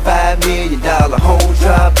dear. $5 million home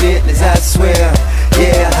drop business, I swear.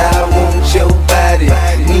 Yeah, I want your body,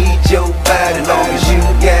 need your body. Long as you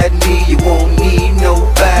got me, you won't need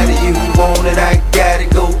nobody. You want it, I got it,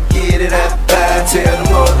 go get it, I buy it. Tell the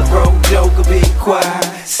mother broke joker, be quiet.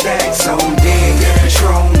 Stacks on deck,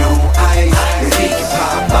 Patron on ice. And we can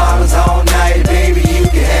pop bottles all night. Baby, you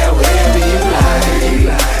can have whatever you like.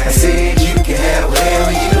 I said you can have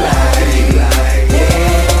whatever you like. Yeah.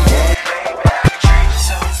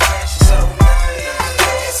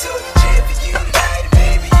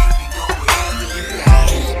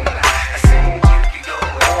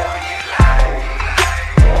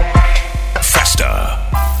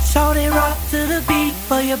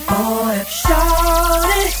 Your boy,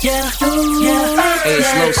 shorty, yeah. Hey,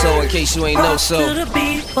 it's Loso, in case you ain't know so.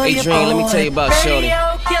 Hey, Dream, let me tell you about Shorty.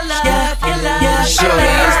 Shorty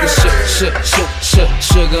is the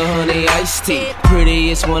sugar honey iced tea.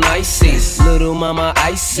 Prettiest one I see, little mama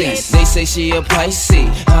icy. They say she a Pisces,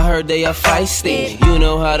 I heard they are feisty. You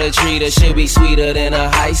know how to treat her, she be sweeter than a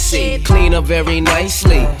high C. Clean up very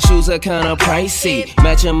nicely, shoes are kinda pricey.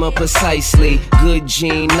 Match them up precisely, good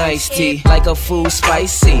jean, nice tea. Like a fool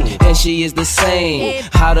spicy, and she is the same.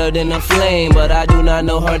 Hotter than a flame, but I do not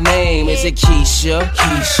know her name. Is it Keisha?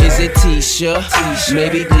 Is it Tisha?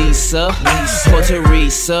 Maybe Lisa? Or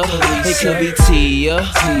Teresa? It could be Tia,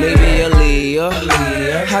 maybe Aaliyah.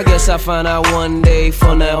 I guess I'll find out one day.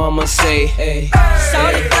 For now I'ma say, hey.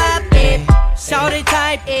 Shorty vibe, it. Shorty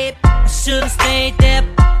type, it. I should've stayed there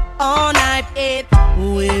all night, it.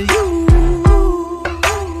 With you,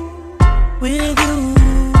 with you.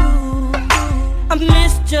 I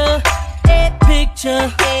missed you, a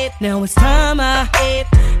picture, Now it's time I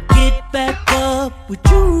get back up with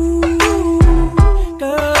you,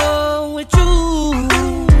 girl, with you.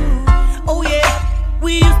 Oh yeah,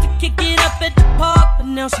 we used to kick it up at the park, but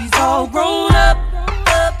now she's all grown up.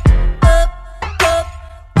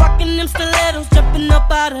 Rocking them stilettos, jumping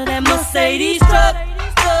up out of that Mercedes truck.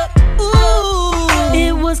 Ooh,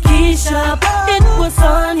 it was Keisha, it was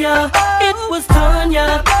Sonya, it was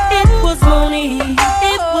Tanya, it was Monique,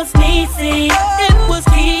 it was Niecy, it was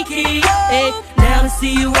Kiki. Hey, now to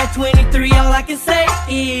see you at 23, all I can say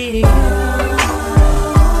is man,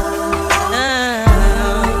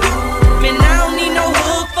 I don't need no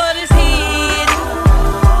hook for this head.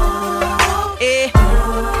 Yeah,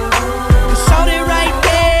 'cause shorty right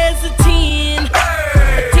there's a 10,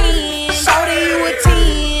 a 10. Shorty you a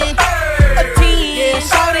 10, a 10.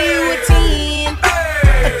 Shorty you a 10,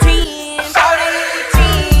 a 10. Shorty you a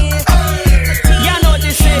 10. Y'all know what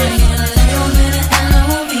this is.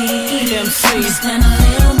 MC. Spend a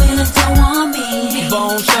little bit of dough on me.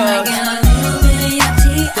 Bone Thugs.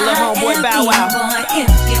 The little homeboy Bow Wow.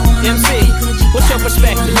 MC, what's your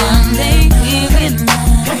perspective? One day we get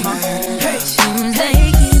mad,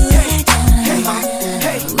 Tuesday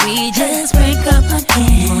we just break up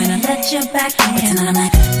again. When I let you back in, and I'm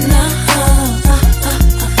like, no.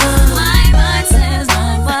 My mind says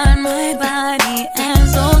no, but my body and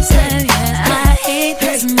soul says yes. I hate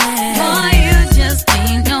this man. Boy, you just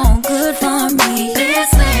ain't no good for me.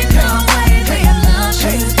 This ain't the way that love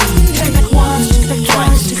should be. Check back once, check back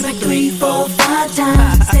twice, check back 3, 4, 5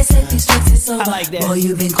 times. They say these tricks is over. I like that. Boy,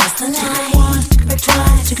 you been crossed the line. Check back once, check back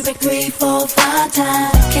twice, check back 3, 4, 5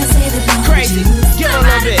 times. Can't say that don't Crazy. Give it a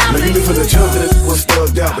little bit. Now you knew from the jump that it was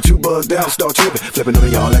thugged out, but you bugged out, start tripping, flipping on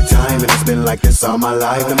me all the time, and it's been like this all my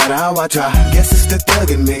life. No matter how I try, guess it's the thug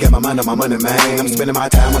in me. Got my mind on my money, man. I'm spending my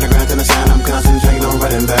time on the grind till the shine. I'm concentrating on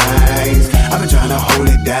running things. I've been trying to hold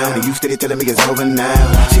it down, and you steady telling me it's over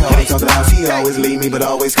now. She always talk loud, she always leave me, but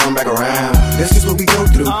always come back around. That's just what we go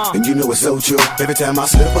through, and you know it's so true. Every time I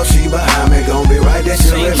slip up, she behind me, gon' be right there,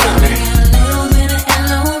 she'll remind me.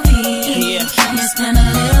 Yeah. Can you spend a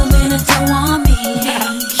little bit of dough on me?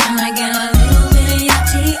 Can I get a little bit of your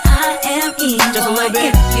T-I-M-E? Just a little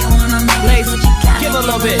bit. If you wanna make Lazy. it, you gotta Give a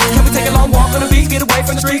little bit. Can we take a long walk on the beach, get away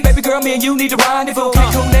from the street? Baby girl, me and you need to rendezvous.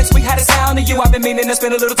 Cancun next week, how it sound to you? I've been meaning to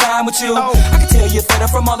spend a little time with you. I can tell you're fed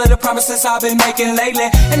up from all of the promises I've been making lately,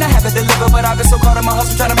 and I haven't delivered, but I've been so caught in my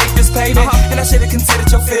hustle trying to make this payment. And I should've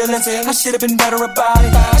considered your feelings. I should've been better about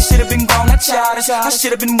it. I should've been grown, not childish. I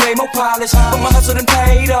should've been way more polished, but my hustle done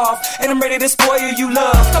paid off, and I'm ready to spoil you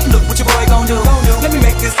love. Come look what your boy gon' do. Let me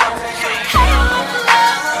make this.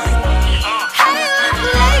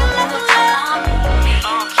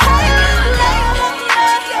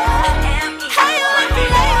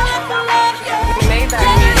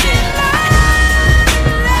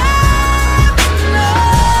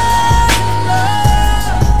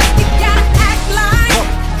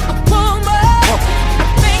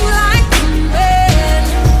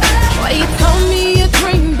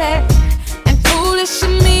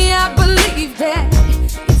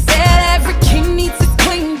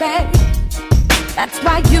 That's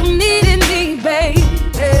why you needed me, baby.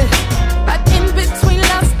 But in between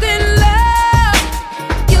lust and love,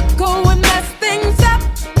 you go and mess things up.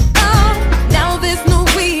 Oh, now there's no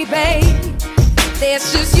we, babe.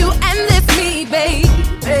 There's just you and there's me, babe.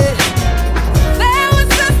 There was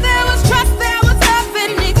trust, there was trust, there was love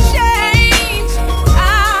in exchange. I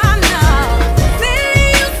know. Silly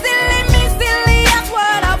you, silly me, silly, that's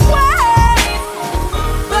what I want.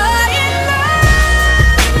 But in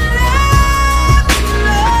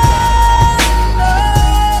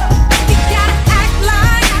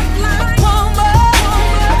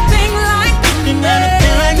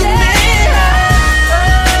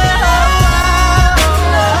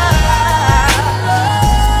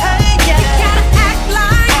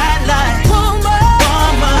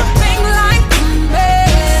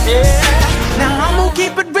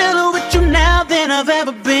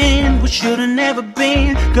should've never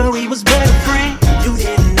been, girl, we was better friends. You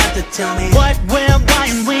didn't have to tell me what, where, why,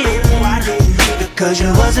 and when. Why didn't you? Because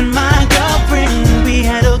you wasn't my girlfriend. We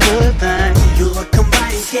had a good thing. You were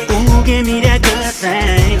combining cake. Ooh, give me that good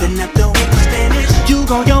thing. Then after we was finished, you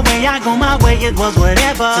go your way, I go my way. It was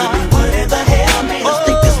whatever. Tell me whatever hell made us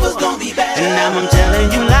think this was gonna be bad. And now I'm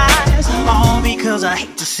telling you lies, all because I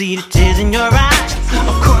hate to see the tears in your eyes.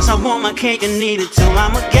 Of course I want my cake and eat it till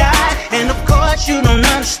I'm a guy. And of course you don't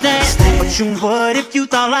understand, but you would if you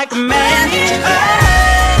thought like a man.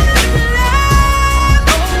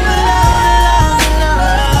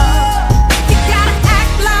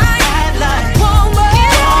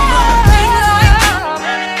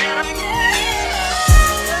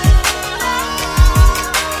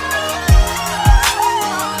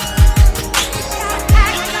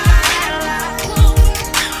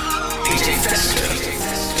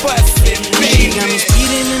 bust it, baby. She got me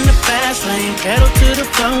speeding in the fast lane, pedal to the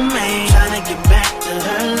floor, man. Tryna get back to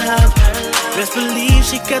her love. Best believe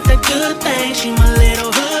she got that good thing. She my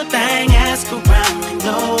little hood thing. Ask around, they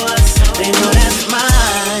know us. They know that's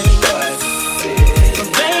mine. But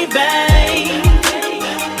baby,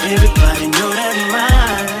 everybody know that's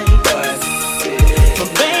mine. But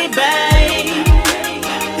baby,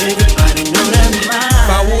 everybody know that's mine.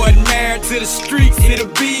 If I wasn't married to the streets, it'll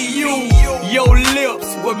be you. Your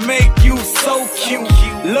lips would make you so cute.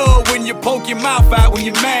 Love when you poke your mouth out when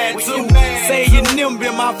you're mad too. Say your nimble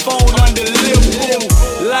in my phone under lip boom.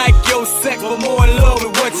 Like your sex, but more in love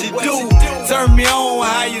with what you do. Turn me on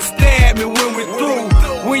how you stab me when we're through.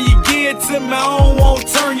 When you get to me, I don't want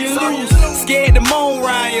to turn you loose. Scared to moan,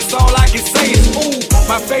 Ryan, so all I can say is ooh.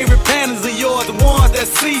 My favorite panties are yours, the ones that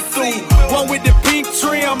see through. One with the pink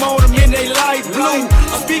trim on them in they light blue.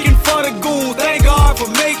 I'm speaking for the goons, thank God for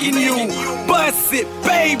making you. Bust it,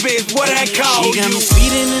 baby, is what I call you. She got me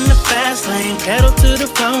speeding in the fast lane, pedal to the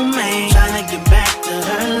floor, man. Tryna get back to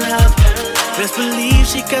her love. Best believe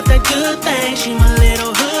she got that good thing. She my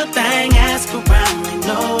little hood thing. Ask around, they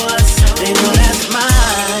know us. They know that's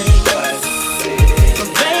mine.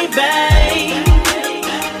 But baby,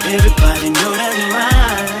 everybody know that's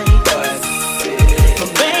mine.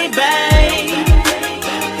 But baby,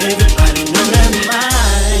 everybody know that's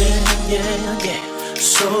mine. Yeah, yeah.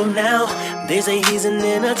 So now they say he's an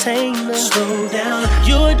entertainer. Slow down,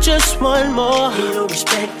 you're just one more. He don't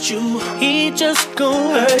respect you. He just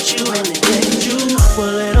gon' hurt you and neglect you.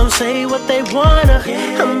 Well, let them say what they wanna. I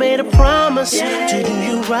made a promise to do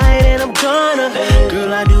you right, and I'm gonna.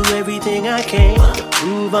 Girl, I do everything I can to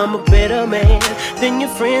prove I'm a better man than your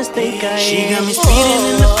friends think I am. She got me speeding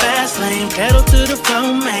in the fast lane, pedal to the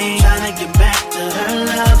floor, man. Tryna get back to her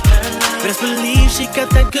love. Best believe she got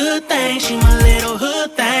that good thing. She my little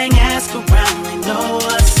hood thing. Ask around, they know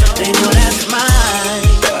us. They know that's mine.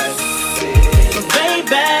 But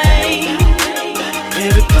baby,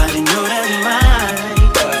 everybody know that's mine.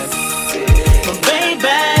 But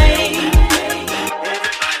baby,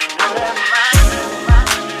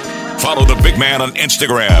 Follow the big man on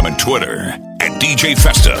Instagram and Twitter at DJ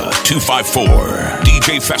Festa 254.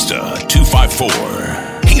 DJ Festa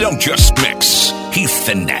 254. He don't just mix, he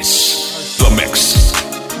finesse the mix.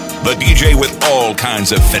 The DJ with all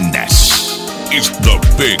kinds of finesse is the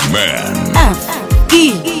big man.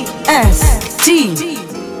 F-E-S-T-A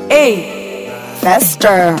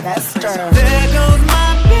Festa. there goes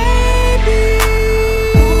my baby.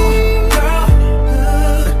 Girl,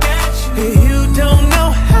 look at you. You don't know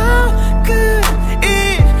how good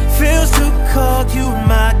it feels to call you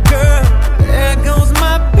my girl. There goes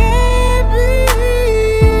my baby.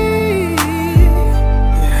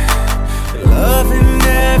 Loving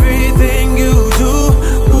everything you do.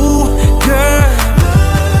 Ooh, girl,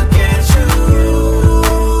 look at you.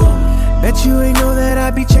 Bet you ain't know that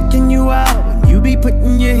I be checking you out when you be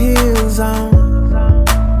putting your heels on.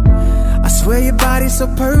 I swear your body's so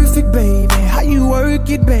perfect, baby. How you work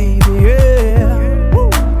it, baby, yeah. Woo.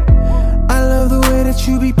 I love the way that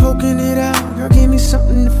you be poking it out. Girl, give me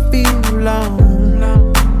something to feel on.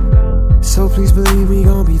 So please believe we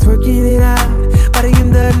gon' be twerking it out by the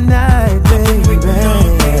end of the night, baby.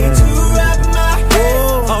 Don't need to wrap my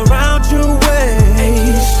head around your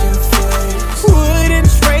waist. Wouldn't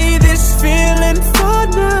trade this feeling for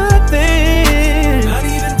nothing, not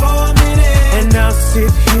even for a minute. And I'll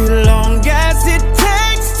sit here long as it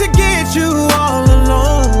takes to get you all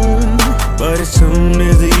alone. But as soon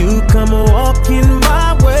as you come walking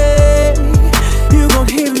my way, you gon'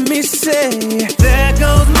 hear me say, there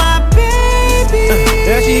goes my baby.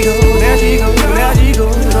 There she go, there she go, there she go.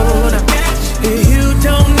 You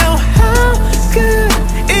don't know how good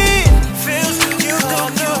it feels. You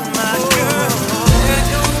don't know my girl. There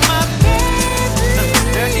goes my baby.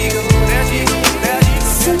 There she go, there she go, there she go.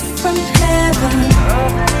 Sent from heaven.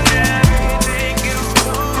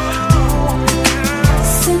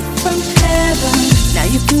 Sent from heaven. Now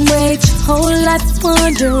you can wait your whole life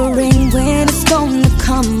wondering when it's gonna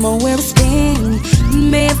come or where it's been. You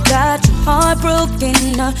may have got your heart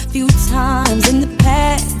broken a few times in the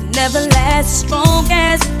past. Never last as strong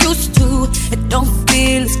as it used to. It don't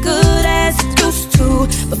feel as good as it used to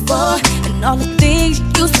before. And all the things you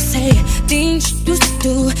used to say, things you used to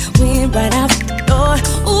do, went right out the door.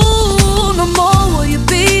 Ooh, no more will you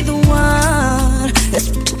be the one. That's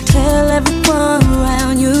what you tell everyone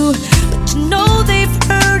around you. But you know they've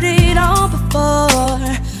heard it all before.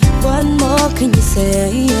 What more can you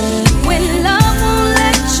say? Yeah. When love won't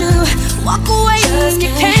let you walk away, you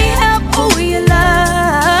can't help who you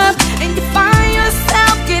love, and you find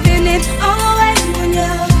yourself giving it all away when you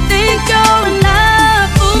think you're in love.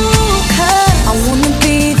 Ooh.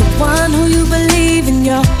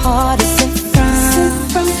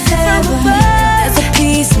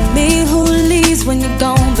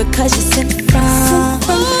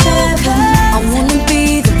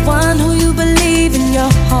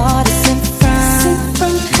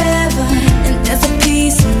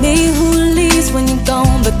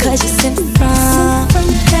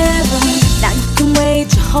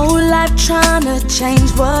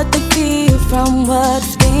 from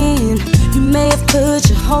what's been. You may have put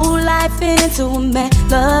your whole life into a man.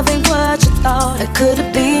 Love ain't what you thought it could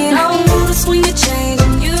have been. I notice when you change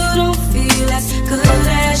and you don't feel as good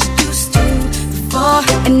as you used to before.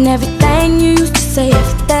 And everything you used to say,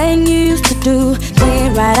 everything you used to do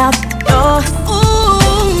went right out the door.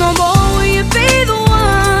 Ooh, no more will you be the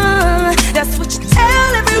one. That's what you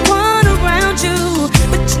tell everyone around you,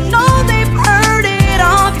 but you know they've heard it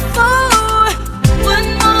all before. What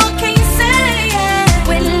more can you say?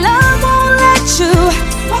 When love won't let you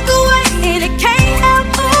walk away and it can't help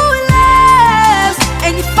who it loves,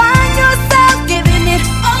 and you find yourself giving it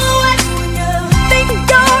all away when you think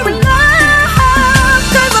you're in love.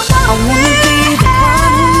 'Cause I wanna be the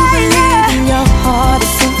one who believes in your heart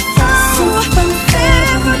is simple.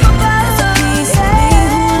 There's a piece of me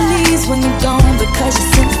who leaves when you're gone because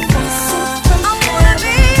you're simple.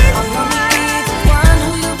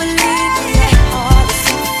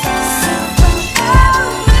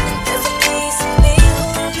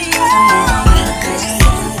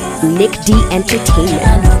 Nick D Entertainment.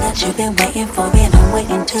 I know that you've been waiting for it, I'm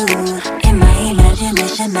waiting too. In my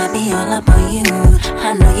imagination, I'll be all up on you.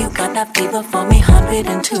 I know you got that fever for me,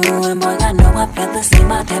 102. And boy, I know I feel the same,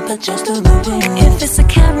 my temperature's through the roof. If it's a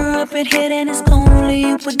camera up in here, then it's only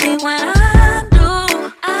you would be when I do.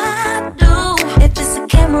 If it's a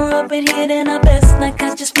camera up in here, then I best like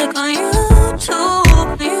I just look on YouTube.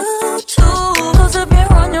 Close up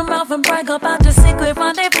your on your mouth and brag about the secret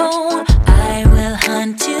rendezvous. I will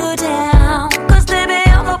hunt you down, 'cause baby,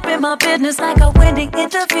 I'm up in my business like a wedding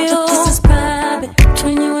interview. But this is private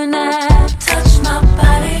between you and I. Touch my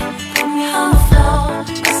body, put me on the floor,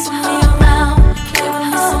 wrestle me around, play with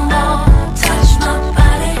me some more. Touch my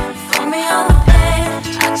body, put me on the bed.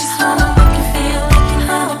 I just wanna make you feel like you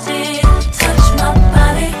never did. Touch my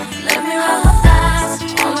body, let me roll my thighs,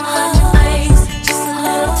 all around your face, just a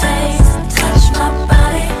little taste. Touch my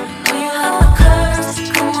body, know you have my curves.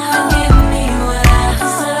 Come on, give me what I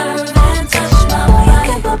deserve and touch my body. You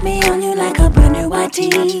can put me on you like a brand new white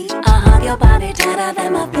tee. I have your body tighter than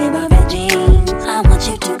my favorite jeans. I want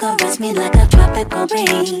you to caress me like a tropical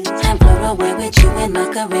breeze and float away with you in my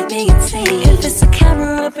Caribbean sea. If it's a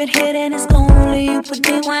camera up in here, then it's only you would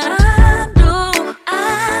be when I do.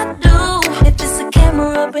 If it's a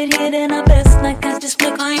camera up in here, then I best like I just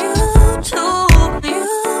click on YouTube.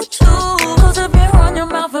 Close up your on your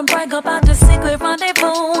mouth and brag about the secret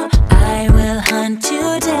rendezvous. I will hunt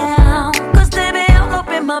you down, 'cause baby, I'm up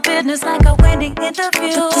in my business like a wedding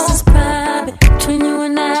interview. But this is private between you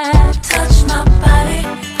and I. Touch my body,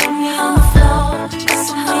 put me on the floor,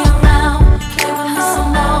 wrestle me around, play with me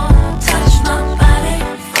some more. Touch my body,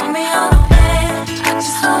 put me on the bed. I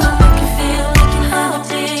just wanna make you feel like you never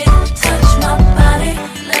did. Touch my body,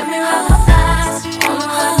 let me roll my thighs, all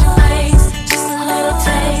around your face, just a little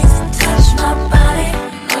taste. Touch my body,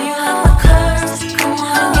 know you have my curves. Come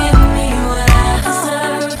on, give me what I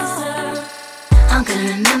deserve. I'm gonna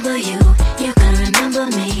remember you, you're gonna remember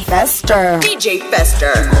me. Fester. DJ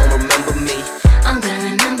Fester. You gon' remember me. I'm gonna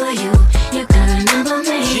remember you, you're gonna remember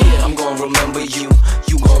me. Yeah, I'm gon' remember you.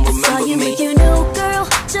 You gon' remember you me. with your new girl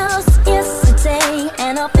just yesterday,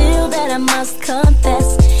 and I feel that I must confess,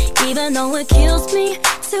 even though it kills me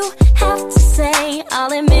to have to say,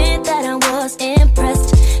 I'll admit that I was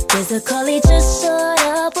impressed. Physically just short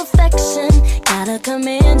of perfection, gotta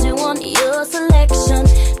commend you on your selection.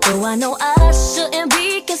 Though I know I shouldn't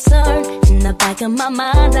be concerned, in the back of my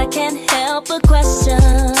mind I can't help but question.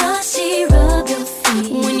 Does she rub your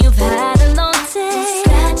feet when you've had a long day?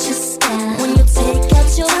 Scratch your scalp when you take out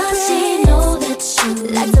your break? Does she know that you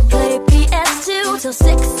like to play PS2 till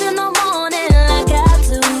 6 in the morning like I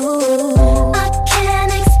do? I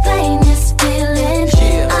can't explain this feeling,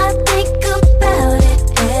 I think about it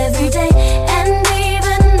every day. And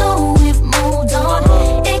even though we've moved on,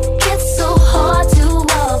 it gets so hard to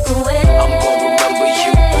walk away. I'm gon' remember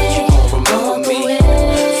you, you gon' remember me.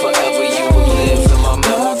 Forever you will live in my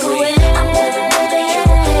memory. I'm gonna remember you,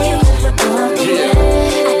 you remember me.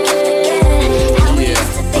 I can't forget how we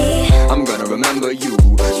used to be. I'm gonna remember you.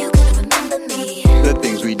 You gonna remember me. The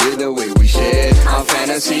things we did, the way we shared our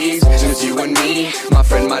fantasies. Just you and me, my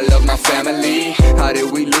friend, my love, my family. How did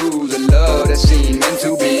we lose a love that seemed meant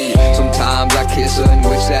to be? Sometimes I kiss her and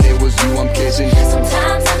wish that it was you I'm kissing.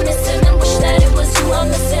 Sometimes I miss him and wish that it was you I'm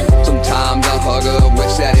missing. Sometimes I hug her,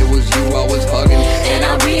 wish that it was you I was hugging. And I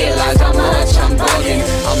realize how much I'm bugging.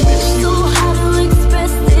 I miss you. So how to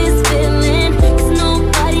express this feeling? 'Cause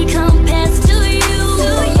nobody compares to you.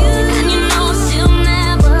 And you know she'll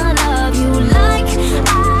never love you like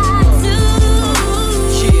I do.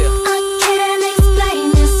 I can't explain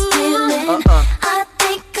this feeling. I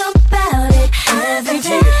think about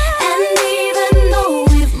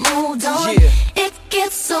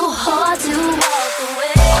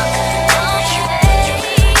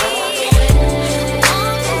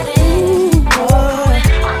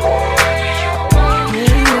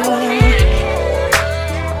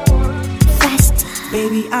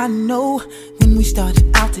I know when we started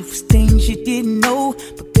out, it was things you didn't know.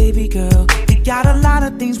 But baby girl, we got a lot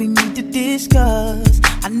of things we need to discuss.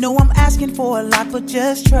 I know I'm asking for a lot, but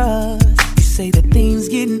just trust. You say that things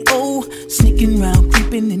getting old, sneaking around,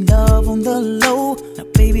 creeping in love on the low. Now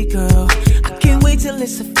baby girl, I can't wait till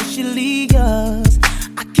it's officially yours.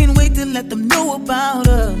 I can't wait to let them know about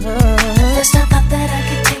us. First I thought that I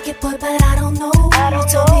could take it, boy, but I don't know. You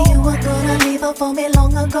told me you were gonna leave her for me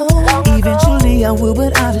long ago. Eventually I will,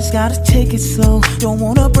 but I just gotta take it slow. Don't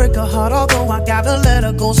wanna break her heart, although I gotta let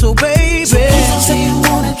her go. So baby, so please don't say you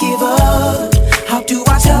wanna give up. How do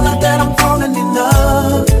I tell her that I'm falling in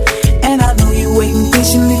love? And I know you're waiting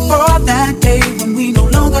patiently for that day when we no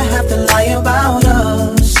longer have to lie about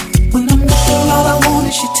us. When I'm with her, all I want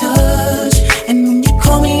is your touch. And when you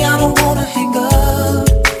call me, I don't wanna hang up.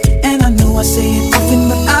 And I know I say it often,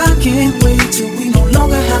 but I can't wait till we no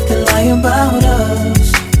longer have to lie about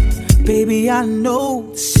us. Baby, I know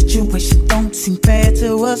the situation don't seem fair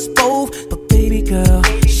to us both, but baby girl,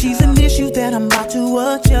 she's an issue that I'm about to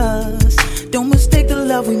adjust. Don't mistake the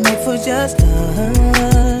love we make for just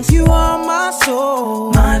us. You are my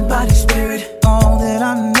soul, mind, body, spirit, all that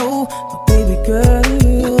I know. But baby girl,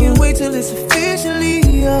 I can't wait till it's officially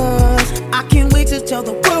yours. I can't wait to tell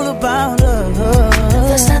the world about us.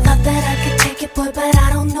 First I thought that I could take it, boy, but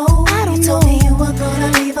I don't know. You told me you were gonna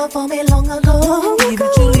leave her for me long ago.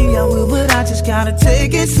 Eventually I will, but I just gotta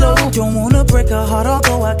take it slow. Don't wanna break her heart,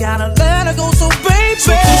 although I gotta let her go. So baby,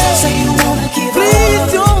 so please don't say you wanna give up.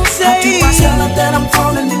 Please don't say. How do I tell her that I'm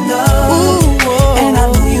falling in love? Ooh, and I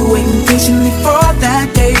know you're waiting patiently for that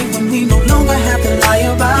day when we no longer have to lie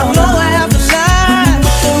about us. No longer have to lie. When you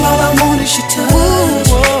look, all I want is your touch.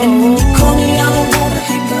 And when you call me, I don't wanna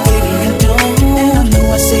hang up. Baby, I don't. And I know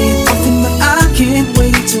I say it often, but I can't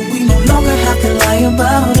wait till we no longer have to lie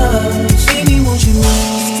about us. Baby, won't you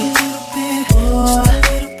wait just a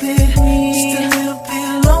little bit, just a little bit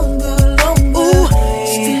longer, longer. Ooh,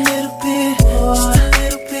 just a little bit, just a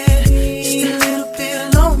little bit, just a little bit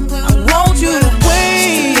longer. I want you to wait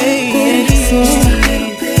just a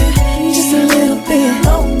little bit, just a little bit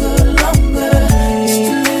longer, longer. Just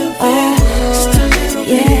a little bit, just a little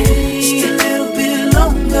bit, just a little bit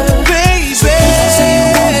longer. Baby, say you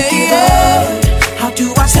wanna give up. How do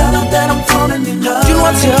I tell her that I'm falling in love? You know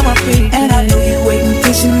I tell my baby, and I know you're waiting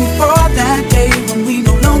patiently for that day when we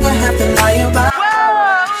no longer have to lie about.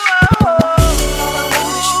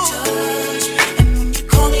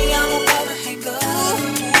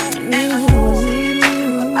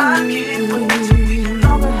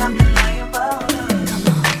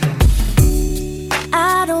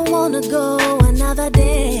 I don't wanna go another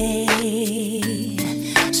day,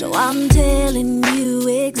 so I'm telling you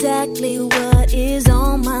exactly what is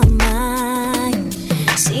on my mind.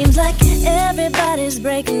 Seems like everybody's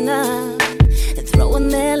breaking up and throwing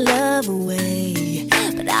their love away,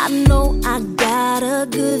 but I know I got a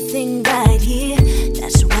good thing right here.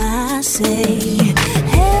 That's why I say,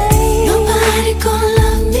 hey, nobody gonna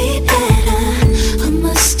love me better. I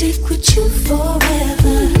must stick with you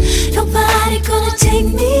forever. Nobody gonna take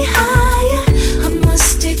me higher. I must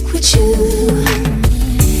stick with you.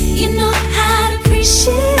 You know how to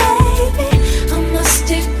appreciate me. I must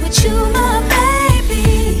stick with you, my baby.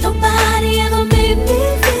 Nobody ever made me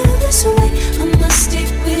feel this way. I must stick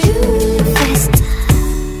with you.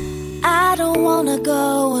 I don't wanna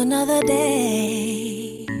go another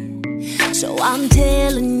day, so I'm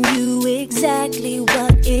telling you exactly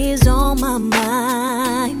what is on my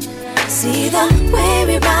mind. See the way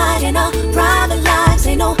we ride in our private lives,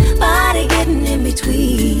 ain't nobody getting in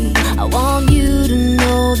between. I want you to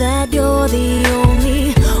know that you're the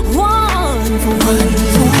only one for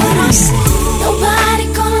what I say. Nobody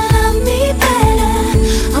gonna love me better.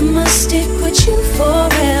 I must stick with you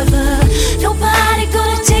forever. Nobody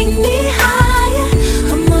gonna take me higher.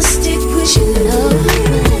 I must stick with you.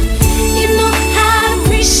 You know how to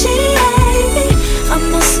appreciate me. I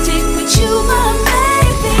must stick with you, my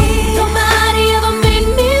baby. Nobody ever made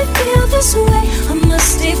me feel this way. I must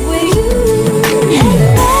stick with you.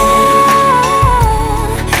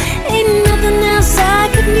 Ain't nothing else I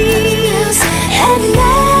could need. And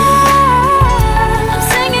now I'm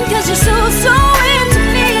singing 'cause you're so into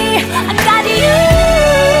me. I got you.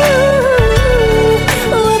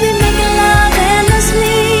 We'll be making love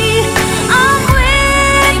endlessly. I'm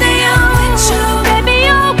with you, baby,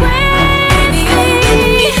 you're with me.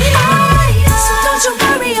 So don't you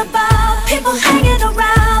worry about people hanging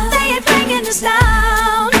around. They ain't bringing us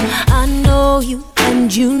down. I know you and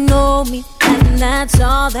you know me, and that's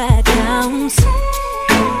all that counts.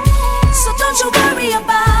 So don't you worry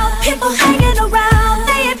about people hanging around.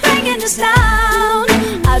 They ain't bringing us down.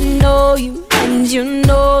 I know you and you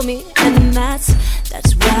know me, and that's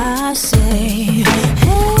why I say, hey,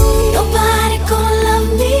 nobody gonna love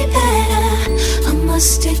me better. I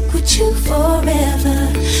must stick with you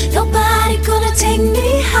forever. Nobody gonna take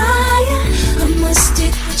me higher. I must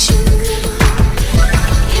stick with you.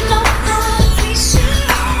 You know how we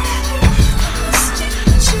should. I must stick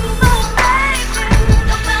with you, oh baby.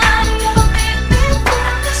 Nobody ever made me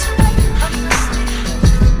feel this way. I must stick.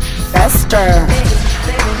 Fester.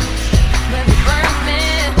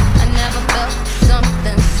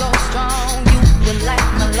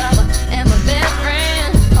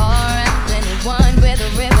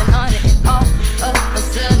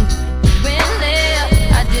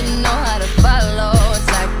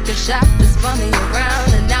 Shot to spun me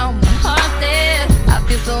around and now my heart there. I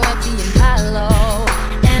feel so empty and hollow,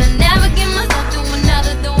 and I never give myself to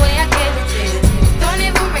another the way I gave it to you. Don't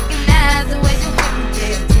even recognize the way you hurt me,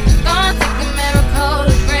 dear. Gonna take a miracle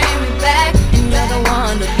to bring me back, and you're the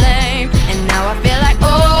one to blame. And now I feel like,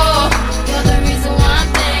 oh, you're the reason why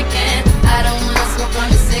I'm thinking I don't wanna smoke on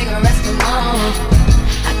the cigarettes no more.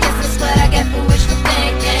 I guess that's what I get for wishful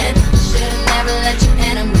thinking. Should've never let you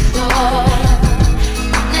enter my door.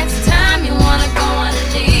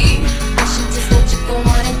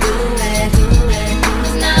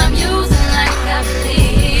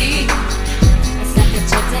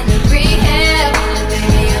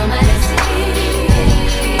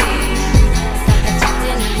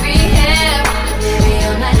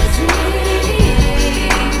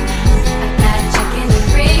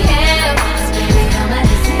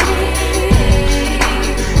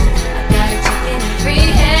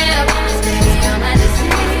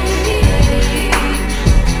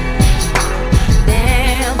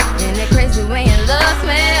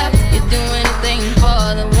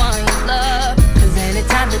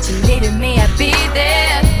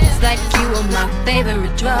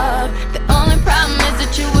 Favorite drug. The only problem is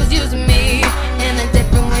that you was using me in a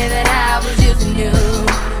different way that I was using you.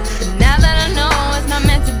 But now that I know it's not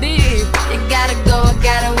meant to be, it gotta go, I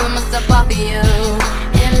gotta win myself off of you.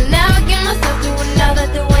 And I'll never give myself to another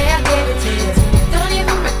the way I gave it to you. Don't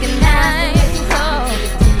even recognize, oh.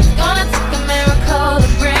 Gonna take a miracle to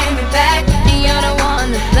bring me back, and you're the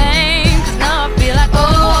one to blame. Cause now I feel like,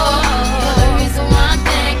 oh, you're the reason why I'm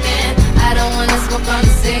thinking I don't wanna smoke on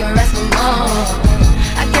the cigarettes no more.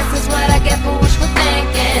 I guess that's what I get for wishful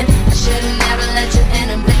thinking. I should've never let you in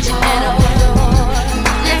and let you in a door.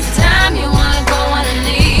 Next time you wanna go on and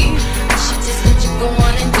leave, I should just let you go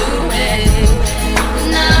on and do it. But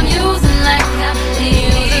now I'm using like I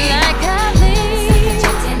believe.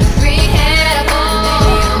 Just in the rehab,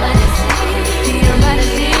 oh, baby, I'm by the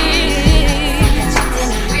sea. Just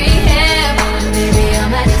in the rehab, baby,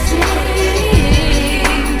 I'm by the sea.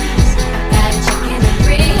 I gotta check in the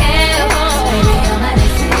rehab, baby,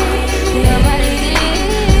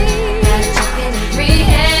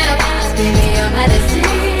 I'm by the sea.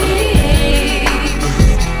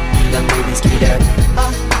 Young ladies, give me that.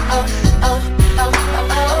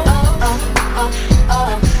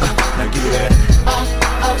 Now give me that.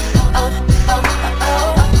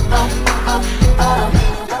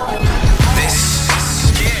 This is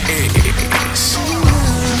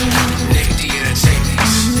Nick D Entertainment.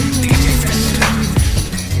 DJ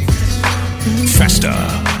Festa,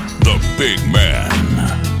 the big man.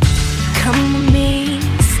 Come with me,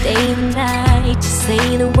 stay the night. Just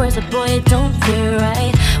say the words, but boy, it don't feel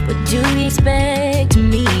right. What do you expect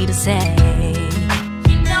me to say?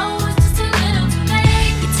 You know it's just a little too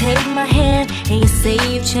late. You take my hand and you say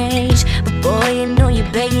you've changed, but boy, you know you're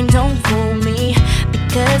begging, don't fool me.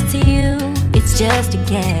 Because to you, it's just a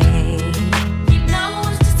game. You know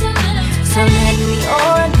it's just a little too late. So let me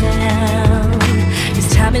on down. This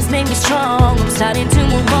time has made me strong. I'm starting to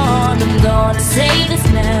move on. I'm gonna say this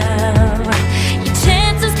now. Your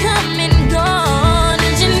chances come and gone,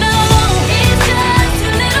 and you know it's just a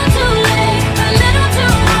little too late, a little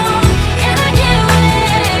too wrong, and I can't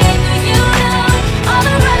wait for you to know all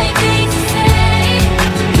the right things to say.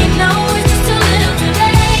 You know it's just a little too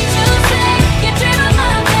late to say you dream of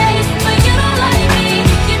my face, but you don't like me.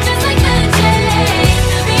 You're just like the chase.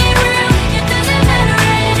 To be real, it doesn't matter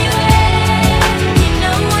anyway. You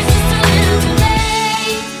know it's just a little too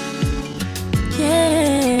late.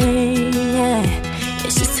 Yeah,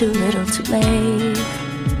 it's just too little too late.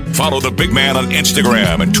 Follow the big man on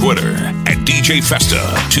Instagram and Twitter at DJ Festa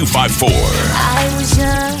 254. I was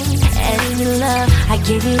young and in love. I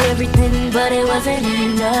gave you everything, but it wasn't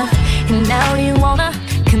enough. And now you wanna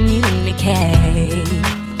communicate.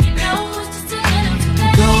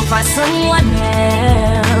 Go find someone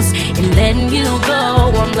else and letting you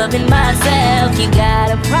go I'm loving myself. You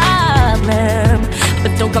got a problem,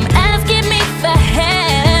 but don't come asking me for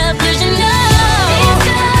help, 'cause you know it's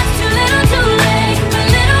just too little too late, a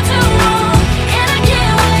little too wrong, and I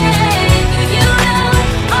can't wait for you know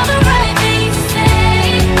all the right things to say.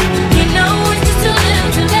 You know it's just too little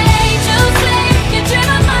too late to say you're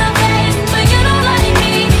trimming my face, but you don't like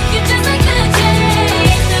me. You just like the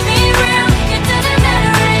chase. To be real, it doesn't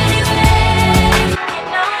matter anyway. You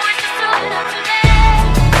know it's just too little too late.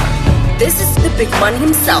 This is the big man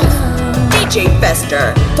himself, DJ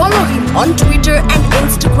Fester. Follow him on Twitter and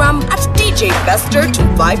Instagram at DJ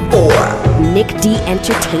Fester254. Nick D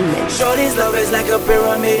Entertainment. Shorty's love is like a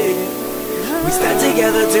pyramid. We stand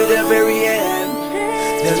together to the very end.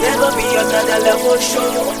 There'll never be another level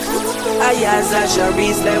show. Ayaz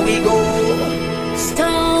Asharis, let we go.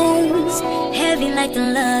 Stones, heavy like the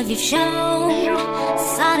love you've shown,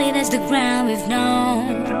 solid as the ground we've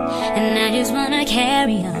known, and I just wanna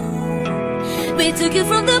carry on. We took you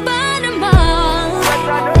from the bottom up,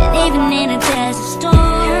 and even in a desert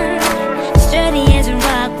storm, sturdy as a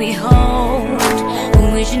rock we hold,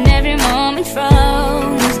 wishing every moment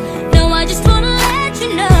froze. No, I just wanna let you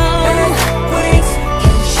know. Earthquakes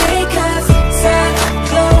can shake us,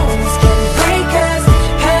 cyclones can break us,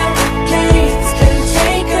 hurricanes can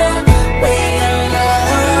take away our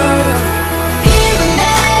love. Even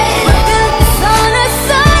we're built on a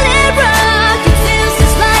solid rock. It feels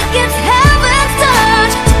just like it's heaven's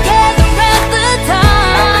touch. Together at the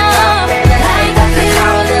top, like a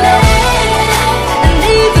pyramid. And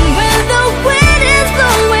even when the wind is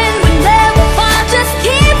blowing, we never fall. Just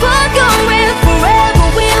keep on going. Forever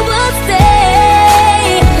we will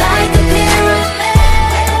stay like a pyramid.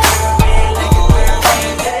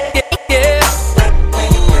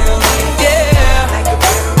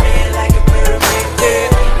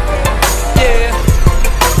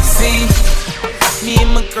 See, me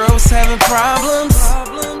and my girl was having problems.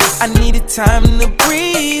 I needed time to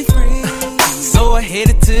breathe, so I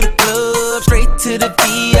headed to the club, straight to the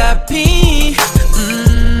VIP.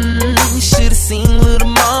 You should've seen little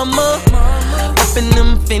mama up in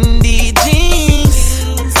them Fendi jeans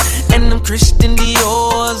and them Christian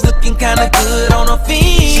Dior's, looking kinda good on her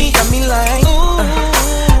feet. She got me like,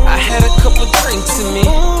 I had a couple drinks in me.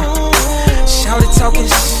 Shouted talking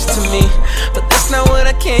to me, but that's not what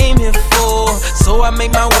I came here for. So I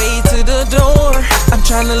make my way to the door. I'm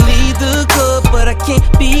trying to leave the club, but I can't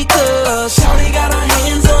because Shawty got her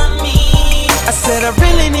hands on me. I said I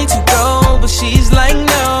really need to go, but she's like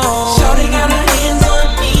no. Shawty got her hands on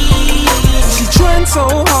me. She trying so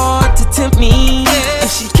hard to tempt me.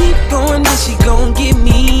 If she keep going, then she gon' get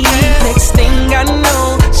me. Next thing I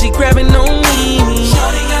know, she grabbing on me.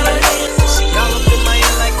 Shawty got her hands on me. She all up in my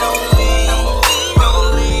ear like don't leave, don't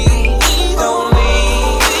leave, don't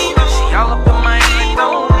leave. She all up in my ear like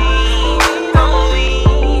don't leave, don't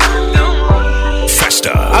leave, don't leave.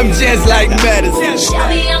 Festa. I'm just like medicine.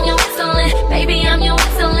 Shawty, I'm your excellent. Baby, I'm your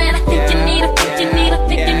excellent. I think you need, I think you need, I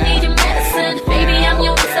think you need your medicine. Baby, I'm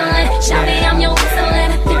your excellent. Shawty, I'm your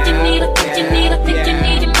excellent. I think you need, I think you need, I think you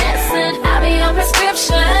need your medicine. I'll be your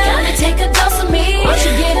prescription. Gotta take a dose of me. Won't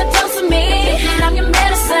you get a dose of me? And I'm your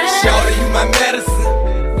medicine. Shorty, you my medicine.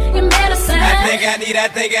 Your medicine.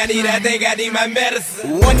 I think I need my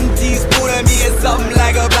medicine. 1 teaspoon of me is something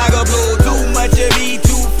like a block of blue. Too much of me,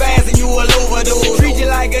 too fast, and you will overdose. Treat you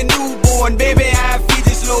like a newborn, baby, I feed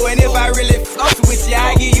you slow. And if I really fuck with you,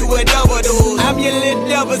 I give you a double dose. I'm your little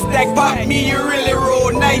double stack, pop me, you really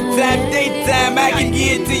roll. Nighttime, daytime, I can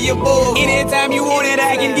get to your bowl. Anytime you want it,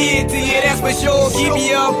 I can get to you, that's for sure. Keep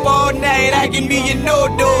you up all night, I can be your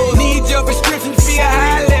no-dose. Need your prescription, feel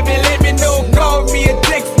high, let me know. Call me or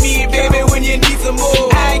text me, baby, when you need some more.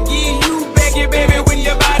 I give you back your baby when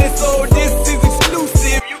your body's so. This is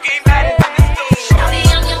exclusive, you can't buy it from the store. Shawty,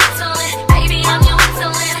 I'm your excellent. Baby, I'm your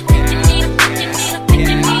excellent. I think you need, I think you need, I think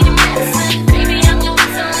you need your medicine. Baby, I'm your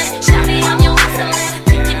excellent. Shawty, I'm your excellent. I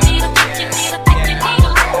think you need, I think you need, I think you need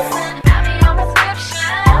your medicine. I'll be your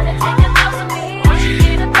prescription. Gotta take a dose of me. Once you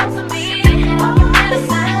get a dose of me, I'm your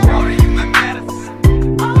medicine. Shorty, you my medicine.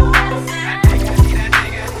 Oh, medicine.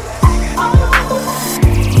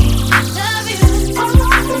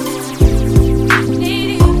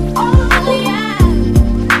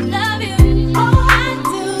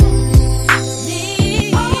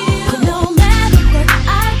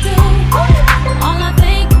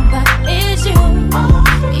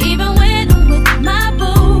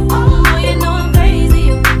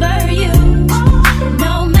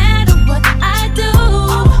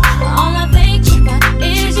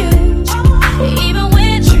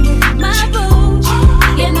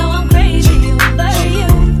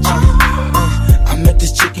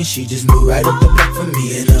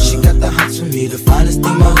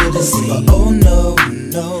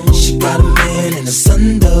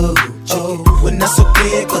 When that's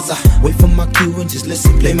okay, cause I wait for my cue and just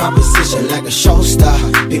listen, play my position like a show star.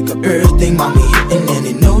 Pick up everything, mommy, hitting, and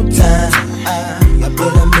in no time I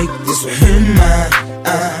better make this one him mine.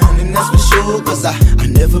 And that's for sure, cause I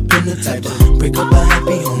never been the type to break up a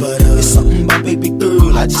happy home. But it's something about baby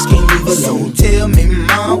girl, I just can't leave alone. Tell me,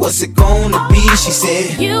 mom, what's it gonna be? She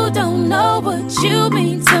said, you don't know what you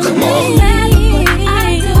mean to come me. on.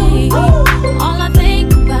 I do. All I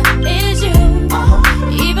think about is you.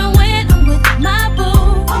 Even when I'm with my boo,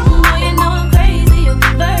 boy, you know I'm crazy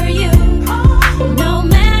over you. No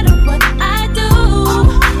matter what I do,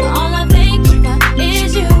 all I think about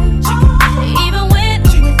is you. Even when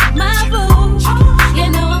I'm with my boo, you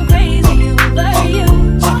know I'm crazy over you.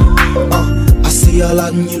 I see all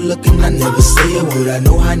out and you looking, I never say a word. I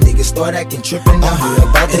know how niggas start acting trippin'. I heard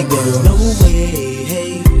about that girl. No way,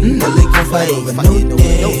 hey, no they gon' fight over no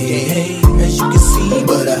day, hey, as you can see.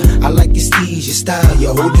 But I like your steez, your style,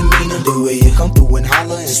 your whole demeanor, the way you come through and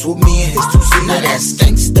holler and swoop me in his two-seater. Now that's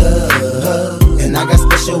gangsta, and I got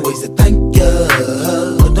special ways to thank ya.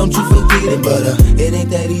 Don't you forget it, but it ain't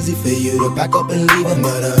that easy for you to back up and leave him.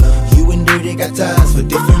 But you and Dirty got ties for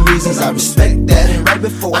different reasons. I respect that. And right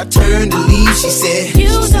before I turned to leave, she said, you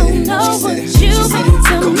don't know what you mean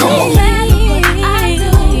to me. Come on. I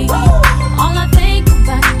do. All I think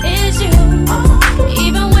about is you.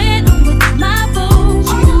 Even when I'm with my boo,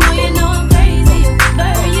 boy, you know I'm crazy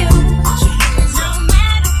over you. No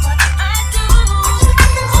matter what I do,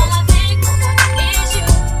 all I think about is you.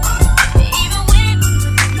 Even when I'm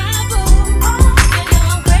with my boo, you know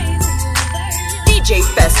I'm crazy over you. DJ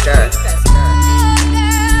Fester.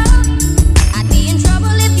 I'd be in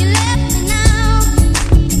trouble if you left me now,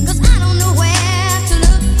 'cause I don't know where to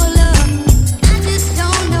look for love. I just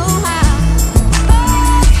don't know how.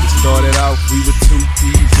 Started off, we were two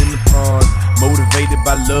thieves in the pond, motivated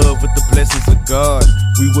by love with the blessings of God.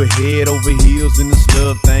 We were head over heels in this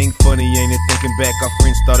love thing. Funny, ain't it? Thinking back, our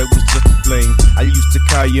friends thought it was just a fling. I used to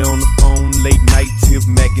call you on the phone late night, tip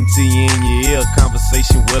Mac and tea in your ear,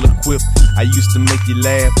 conversation well equipped. I used to make you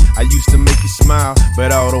laugh, I used to make you smile,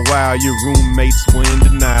 but all the while your roommates were in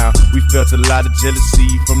denial. We felt a lot of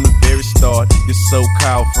jealousy from the very start. Your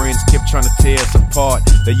so-called friends kept trying to tear us apart.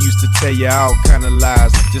 They used to tell you all kind of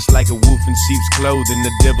lies, just like a wolf in sheep's clothing.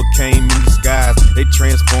 The devil came in disguise. They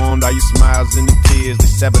transformed all your smiles into tears. They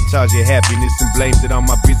sabotaged your happiness and blamed it on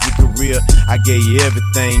my busy career. I gave you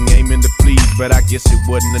everything, aiming to please, but I guess it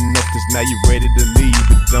wasn't enough, 'cause now you're ready to leave.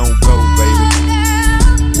 But don't go, baby.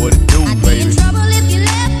 What it do, baby?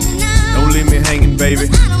 Don't leave me hanging, baby.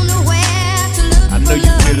 I know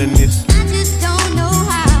you're feeling this.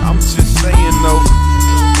 I'm just saying, though.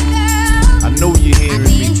 I know you're hearing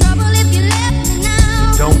me. So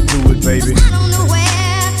don't do it, baby.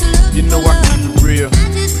 You know I keep it real.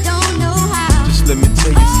 Just let me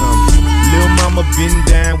tell you something. Lil' mama been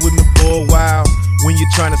down with me for a while. When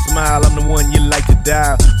you're trying to smile, I'm the one you like to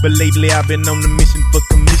dial. But lately I've been on the mission for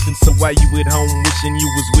commission. So while you at home wishing you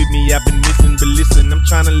was with me, I've been missing. But listen, I'm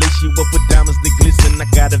trying to lace you up with diamonds that glisten. I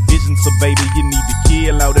got a vision, so baby, you need to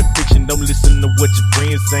kill all that fiction. Don't listen to what your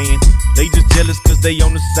friends saying. They just jealous 'cause they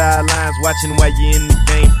on the sidelines watching while you in the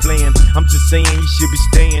game playing. I'm just saying you should be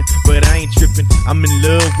staying, but I ain't tripping. I'm in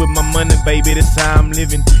love with my money, baby, that's how I'm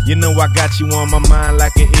living. You know I got you on my mind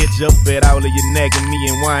like an edge up. At all of you nagging me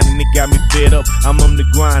and whining, it got me fed up. I'm on the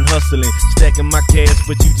grind, hustling, stacking my cash,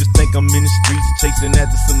 but you just think I'm in the streets chasing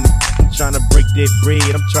after some. I'm trying to break that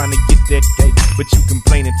bread, I'm trying to get that cake, but you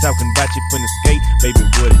complaining, talking about you finna skate, baby,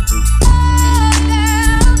 what it do?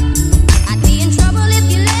 I'd be in trouble if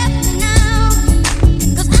you left me now,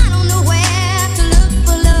 'cause I don't know where to look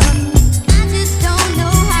for love. I just don't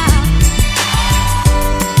know how.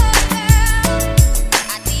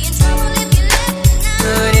 I'd be in trouble if you left me now.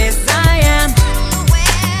 Good as I am.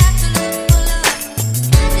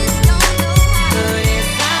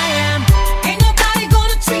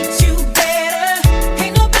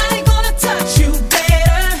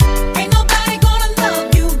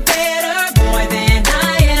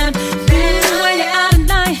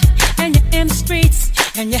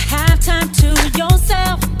 And you have time to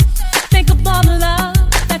yourself. Think of all the love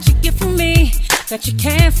that you get from me, that you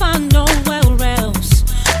can't find nowhere else.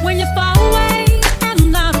 When you're far away and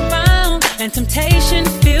I'm not around, and temptation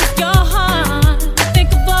fills your heart,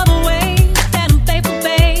 think of all the ways that I'm faithful,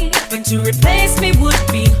 babe. But to replace me would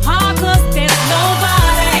be hard, 'cause there's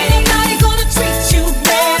nobody. Ain't nobody gonna treat you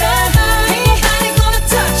better. Ain't nobody gonna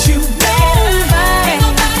touch you better. Ain't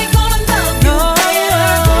nobody gonna love you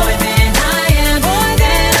better. Boy, than I am. Boy,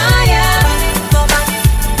 than I am. Nobody.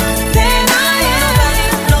 Than I am.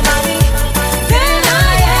 Nobody. Than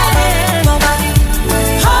I am. Nobody.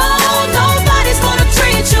 Oh, nobody's gonna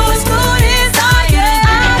treat you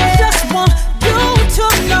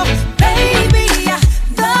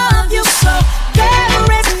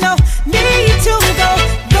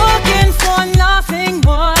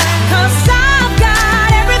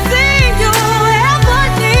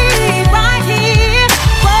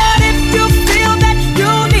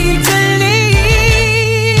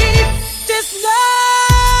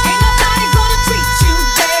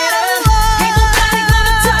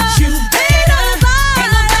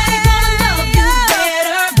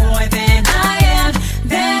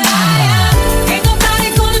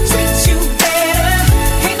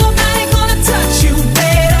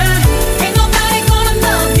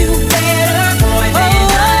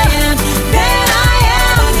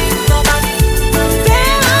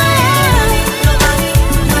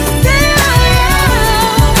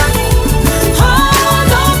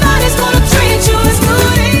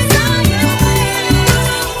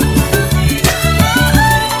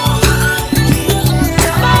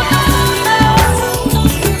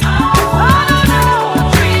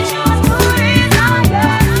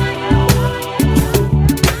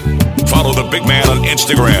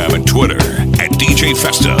Instagram and Twitter at DJ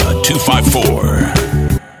Festa 254.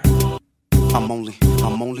 I'm only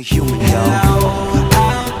human, y'all.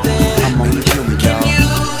 I'm only human, y'all.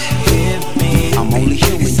 I'm only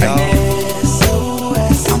human, y'all.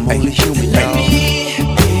 I'm only human, y'all.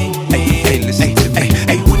 Hey, listen to me.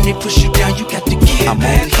 Hey, when they push you down, you got to give. I'm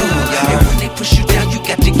only human, y'all. Hey, when they push you down, you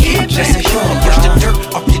got to give. I'm just a human. Push the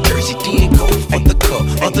dirt off your jersey, then go for the cup,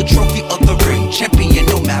 or the trophy, or the ring. Champion,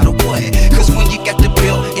 no matter what. Cause when you got the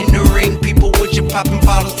belt in the ring, people with you popping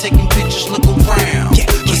bottles, taking pictures, look around.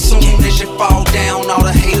 As soon as you fall down, all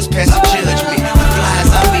the haters pass the judgment. The flies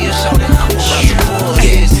out me and show that I'm about to pull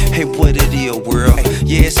this. Hey, what it is, world?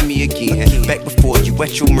 Yeah, it's me again. Back before you,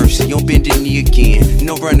 at your mercy, on bended knee again.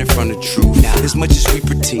 No running from the truth, as much as we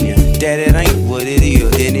pretend that it ain't what it is.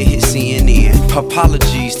 Then it hit CNN.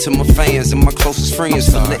 Apologies to my fans and my closest friends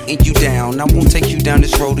for letting you down. I won't take you down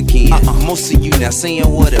this road again. Most of you now saying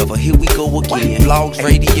whatever. Here we go again. Vlogs,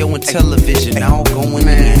 radio, and television, all going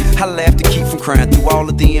in. I laugh to keep from crying through all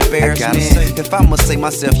of the embarrassment. If I must say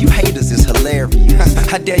myself, you haters is hilarious.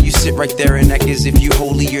 How dare you sit right there and act as if you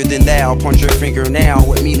holier than thou? Point your finger now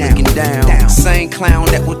with me looking down. Same clown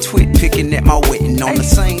that would twit picking at my wittin' on the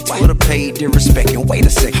same Twitter page, disrespecting. Wait a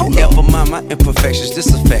second, never mind my imperfections, this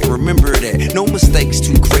a fact. Remember that no mistakes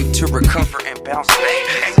too great to recover and bounce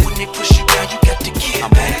back. And when they push you down, you got to give.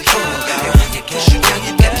 I'm only human. And when they push you down,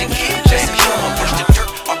 you got to give. Just a human. Push the dirt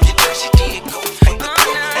off your jersey, then go for the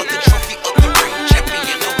cup, or the trophy, or the ring.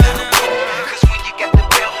 Champion, no matter what. Cause when you got the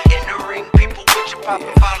belt in the ring, people with you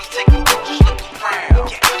popping bottles, taking pictures, look around.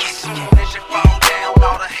 As soon as you fall down,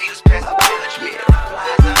 all the haters pass the judgment.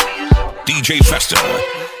 DJ Festa.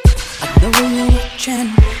 I know you're watching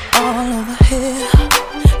all over here,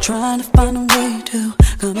 trying to find a way to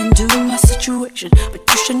come into my situation, but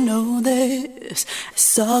you should know this,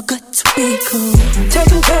 it's all good to be cool.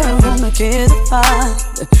 Taking care of all my kids are fine.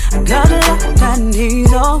 I got a lot that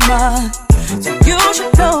needs all mine, so you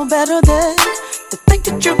should know better than to think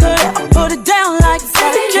that you could ever put it down like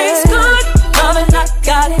that. It's good, loving, I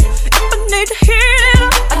got it. If I need to heat it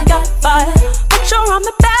up, I got fire. But sure I'm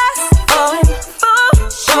the best for it,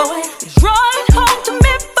 show it. He's running home to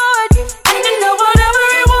me for it, and you know whatever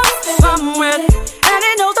he wants, I'm with it. And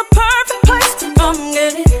he knows the perfect place to come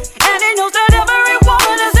get it, and he knows that every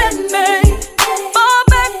woman is in me. Fall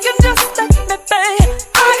back and just let me be.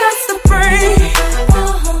 I got some free,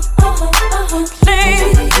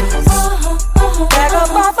 please, back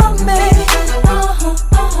up off of me.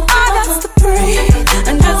 I got some free,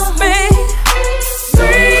 and just be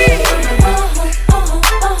free,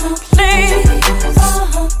 please.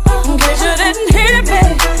 In case you didn't hear me,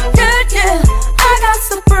 yeah, I got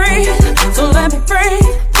some breathe, so let me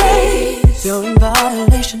breathe, please. You're in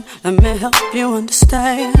violation, let me help you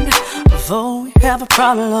understand. Before we have a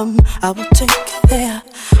problem, I will take you there.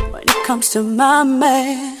 When it comes to my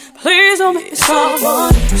man, please don't be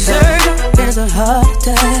someone. Surgery is a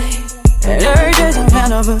holiday, and every day's an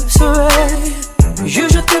anniversary. You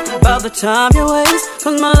should think about the time you waste,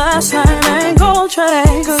 cause my last name ain't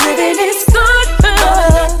Coltrane. Cause if it is good,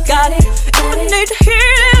 I got it. If I need to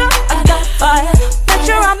heat it up, I got fire. Make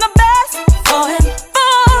sure I'm the best for him,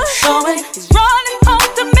 for showing. He's running home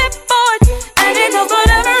to me for it, and he knows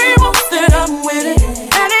whatever he wants that I'm with it.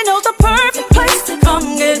 And he knows the perfect place to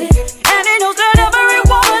come get it, and he knows that every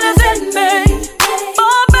woman is in me.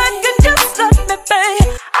 Fall back and just let me be.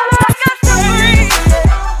 I got free.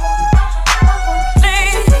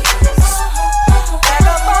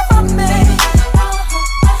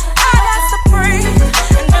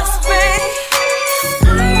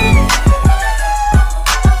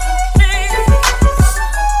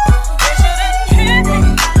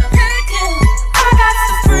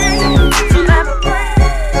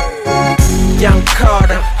 Young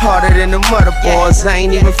Carter, harder than the mother boys. I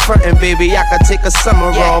ain't even frontin', baby. I could take a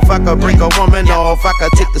summer off. I could break a woman off. I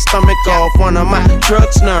could take the stomach off one of my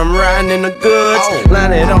trucks. Now I'm riding in the goods.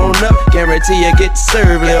 Line it on up, guarantee you get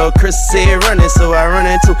served. Lil' Chris said running, so I run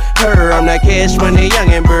into her. I'm that cash money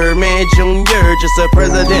youngin' Birdman Jr. Just a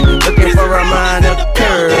president looking for a minor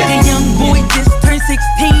curve. The young boy just turned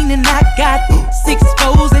 16 and I got 6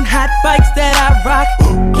 foes and hot bikes that I rock.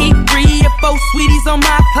 Keep 3 or 4 sweeties on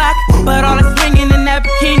my clock, but all that's swinging in that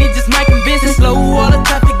bikini just might convince and slow all the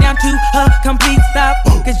traffic down to a complete stop.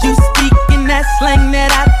 Cause you speak in that slang that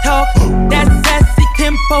I talk, that sassy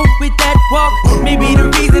tempo with that walk. Maybe the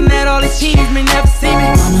reason that all these teens may never see me.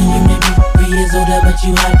 Mama, you may be 3 years older, but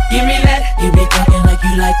you hot. Give me that. You be talking like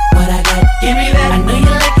you like what I got. Give me that. I know you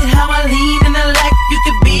like it how I lean in the lack. You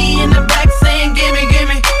could be in the back saying gimme,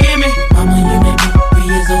 gimme, gimme. Mama, you may be 3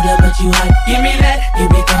 years older, but you hot. Give me that. You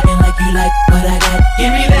be talking like you like what I got. Give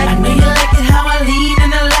me that. I know you like it how I lean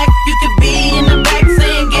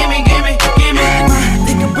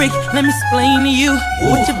explain to you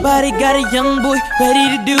what your body got a young boy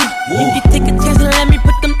ready to do. If you take a chance and let me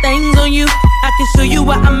put them things on you, I can show you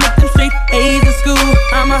why I make them straight A's in school.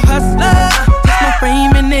 I'm a hustler, that's my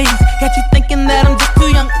frame and age. Got you thinking that I'm just too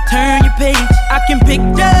young to turn your page. I can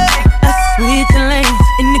picture us switching lanes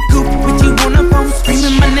in the coupe with you on the phone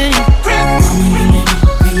screaming my name. Mama, you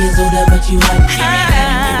 3 years older, but you like me.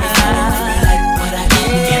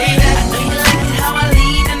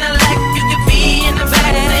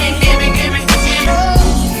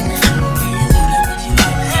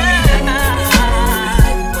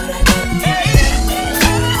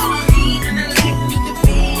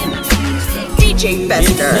 DJ Fester.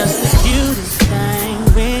 It's just the cutest thing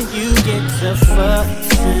when you get to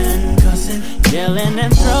fussing, cussing, yelling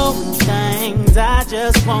and throwing things. I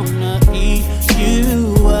just wanna eat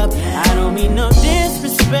you up. I don't mean no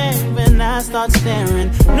disrespect when I start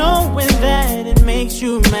staring, knowing that it makes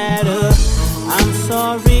you madder. I'm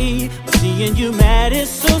sorry, but seeing you mad is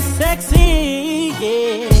so sexy,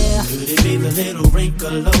 yeah. Could it be the little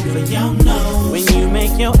wrinkle over your nose when you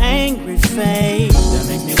make your angry face that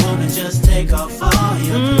make me wanna just take off all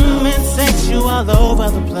your clothes and sex you all over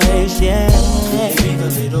the place, yeah. Could it be the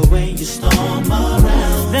little way you storm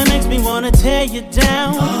around that makes me wanna tear you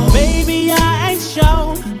down? Baby, I ain't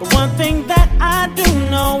sure, but one thing that I do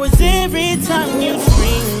know is every time you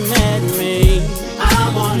scream at me,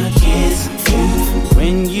 I wanna kiss you.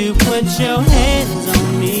 When you put your hands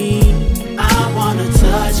on me, I wanna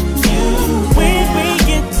touch you. When we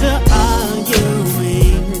get to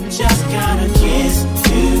arguing, just gotta kiss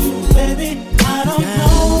you. Baby, I don't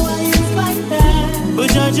know why it's like that,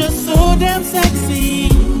 but you're just so damn sexy.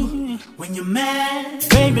 When you're mad,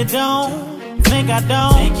 baby, don't think I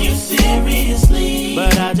don't take you seriously,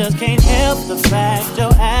 but I just can't help the fact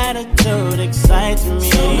your attitude excites me.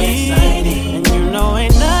 So exciting, and you know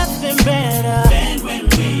ain't nothing better than when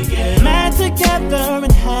we get mad together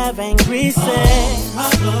and have angry sex.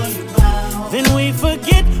 Then we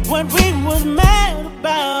forget what we was mad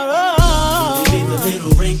about. Oh, maybe the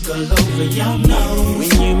little wrinkle over your nose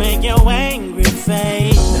when you make your angry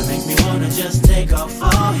face that make me wanna just take off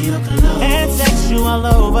all your clothes and sex you all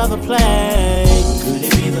over the place. Could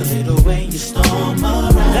it be the little way you storm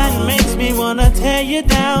around that makes me wanna tear you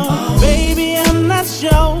down? Baby, I'm not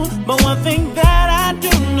sure, but one thing that I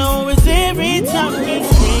do know is every time you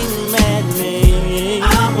scream at me,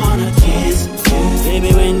 I wanna kiss you.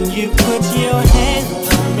 Baby, when you put your hands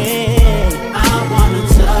on me, I wanna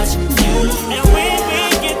touch you. And when we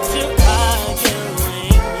get to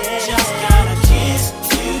arguing, yeah, just gotta kiss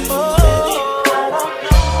you. Oh, baby, I don't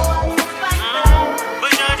know why you like that,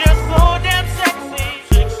 but you're just so damn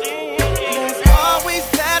sexy. There's always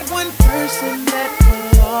that one person that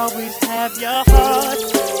will always have your heart.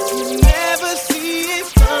 You never see it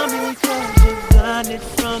coming 'cause you've done it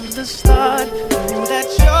from the start. Know that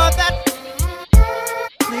you're that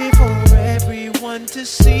clear for everyone to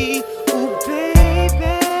see. Oh,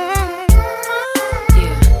 baby.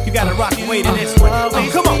 You gotta rock and wait in this one.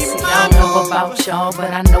 Come on. See, I don't know about y'all,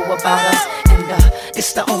 but I know about us. And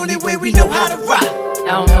it's the only way we know how to rock.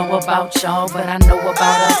 I don't know about y'all, but I know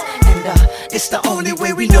about us. And it's the only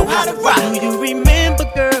way we know how to rock. Do you remember,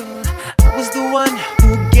 girl, I was the one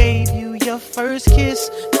who gave you your first kiss?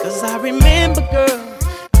 'Cause I remember, girl,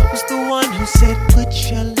 I was the one who said put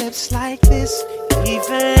your lips like this.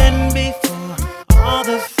 Even before all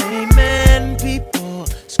the fame and people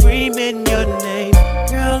screaming your name,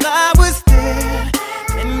 girl, I was there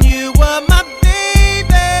and you were my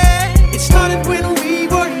baby. It started when we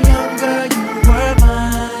were younger, you were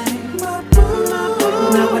mine.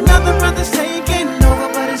 Now another brother's taking over,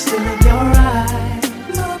 but it's still in your eyes.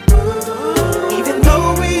 Even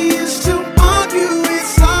though we used to argue,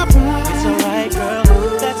 it's alright. It's alright, girl,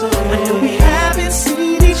 that's alright. I know we haven't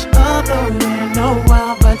seen each other in a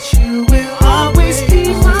while, but you will always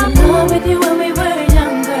be my boy. With you when we were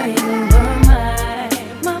younger, you were my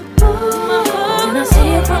boo. And I see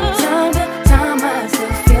it from time to time, I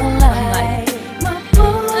still feel like my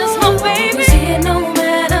boo. That's my baby. You see it no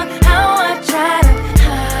matter how I try to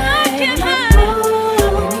hide my boo.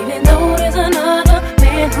 And even though there's another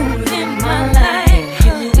man who's in my life,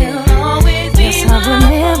 you will always be my boo. Yes, I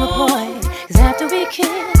remember, boy, 'cause after we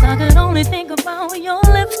kissed, I could only think about your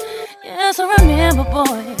lips. Yes, I remember,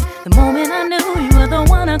 boy, the moment I knew you were the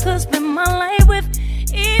one I could spend my life with.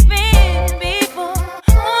 Even before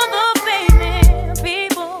all the famous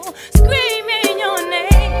people screaming your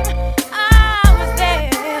name, I was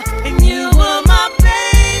there, and you were my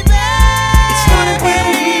baby. It started when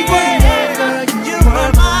we were younger, you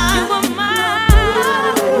were mine. You were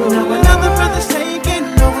mine. Now another brother's taking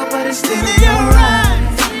over, but it's still in your eyes.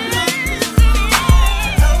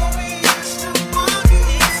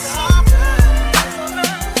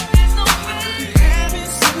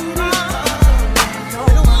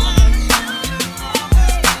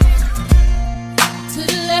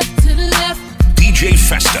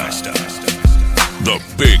 Festa, the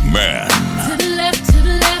big man. To the left, to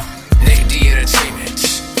the left. Nick D Entertainment.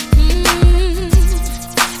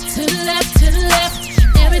 To the left, to the left.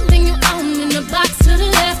 Everything you own in the box to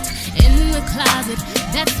the left. In the closet,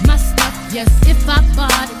 that's my stuff. Yes, if I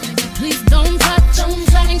bought it, please don't touch.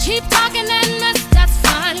 And keep talking and mess, that's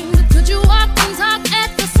fine. But could you walk and talk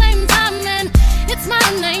at the same time? And it's my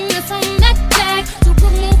name that's on that tag. So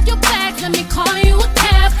remove your bag, let me call you a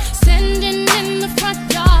cab. Standing in the front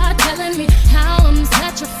yard, telling me how I'm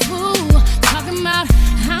such a fool. Talking about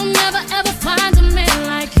I'll never ever find a man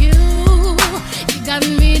like you. You got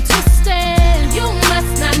me twisted. You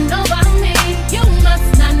must not know about me. You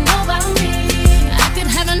must not know about me. I could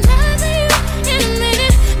have another you in a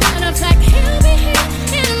minute. Matter of fact, he'll be here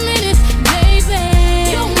in a minute,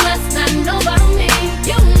 baby. You must not know about me.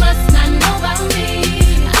 You must not know about me.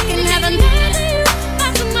 I can have another you by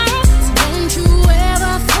tomorrow. So don't you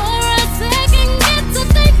ever for a second get to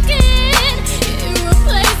thinking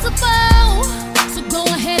irreplaceable. So go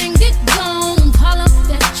ahead and get gone. Call up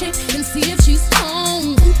that chick and see if she's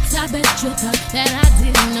home. Oops, I bet you thought that I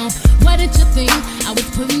didn't know. What did you think I was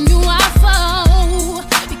putting you out for?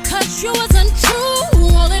 Because you wasn't true.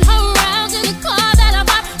 Rolling her around in the car that I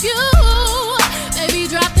bought you. Baby,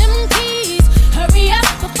 drop them keys. Hurry up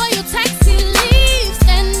before your taxi leaves.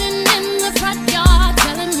 Standing in the front yard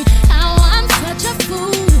telling me how I'm such a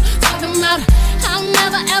fool. Talking about I'll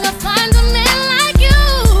never ever find a man like you.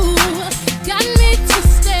 Got me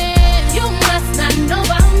twisted. You must not know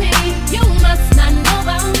about me. You must not know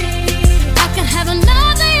about me. I can have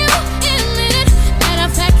another you in a minute. Matter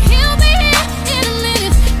of fact, he'll be here in a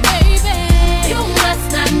minute, baby. You must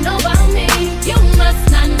not know about me. You must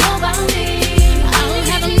not know about me. I'll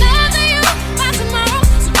have another you by tomorrow.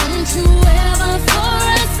 So don't you ever for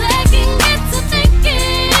a second get to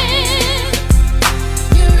thinking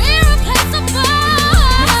you're irreplaceable.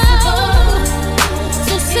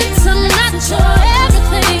 So since I'm not your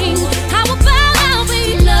everything, how about I'll be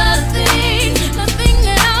nothing, nothing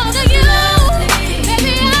at all to you?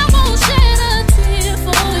 Baby, I won't shed a tear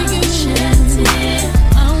for you.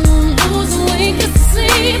 I won't lose a wink of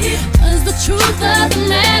sleep. 'Cause the truth of the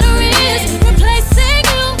matter is, replacing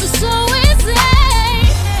you is so easy.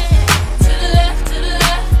 To the left, to the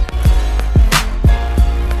left.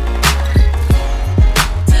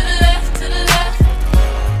 To the left, to the left.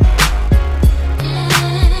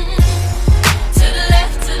 To the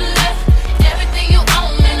left, to the left. Everything you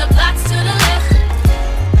own in the box to the left.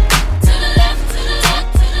 To the left, to the left,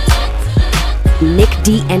 to the left, to the left. Nick D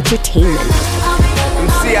Entertainment.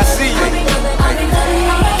 MC, I see you.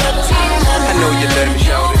 I know you love me,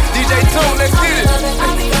 shawty. DJ Tune, let's get it.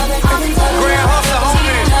 Grand Hustle,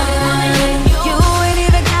 homie. You ain't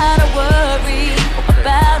even gotta worry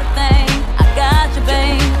about a thing. I got you,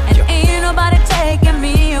 babe, and ain't nobody taking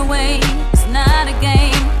me away. It's not a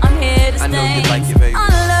game. I'm here to stay. I know you like it, baby.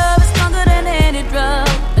 Our love is stronger than any drug.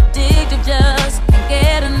 Addictive, just can't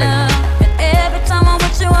get enough. And every time I'm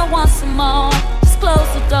with you, I want some more. Just close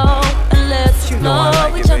the door and let's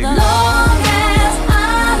explore each other. Long as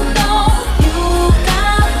I know you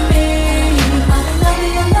got me, I'll be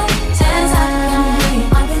loving you long as I can be.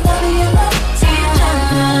 I'll be loving you long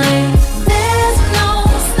eternally. There's no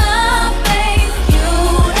stopping you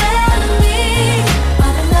and me.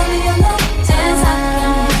 I'll be loving you long as I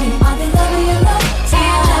can be. I'll be loving you long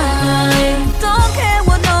eternally. Don't care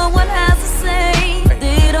what no one has to say.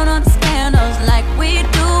 They don't understand us like we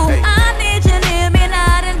do. I need you near me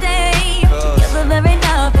night and day. Together there ain't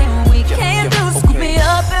nothing we can't do. Scoop me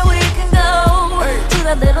up and we can go to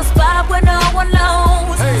that little spot where no one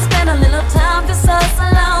knows. Spend a little time just us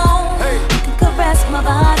alone. You can caress my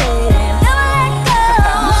body and never let go.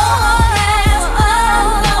 Long as I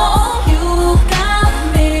know you got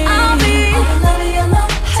me, I'll be loving you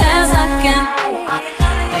long as I can.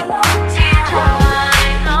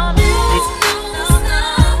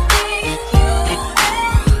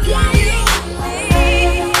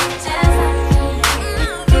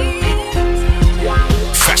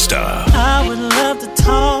 Festa. I would love to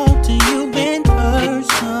talk to you in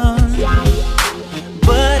person,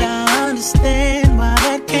 but I understand why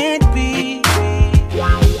that can't be.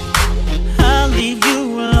 I'll leave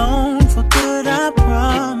you alone for good, I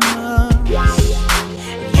promise.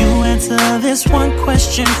 You answer this one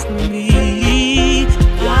question for me.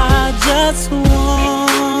 I just wonder,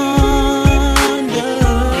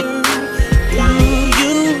 do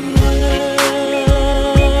you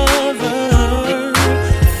ever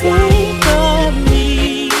think of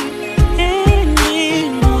me anymore?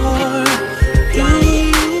 Do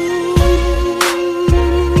you?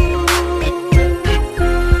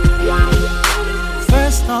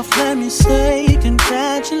 First off, let me say congrats.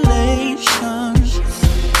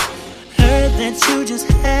 that you just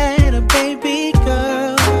had a baby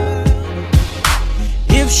girl.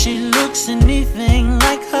 If she looks anything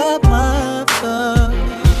like her mother,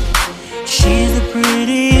 she's the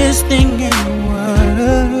prettiest thing in the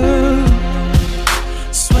world.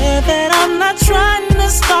 Swear that I'm not trying to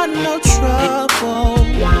start no trouble.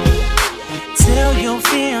 Tell your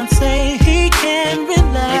fiancé he can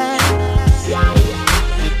relax.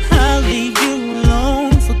 I'll leave you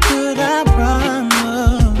alone for good, I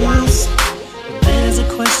promise. There's a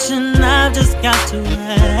question I've just got to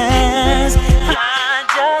ask. I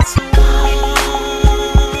just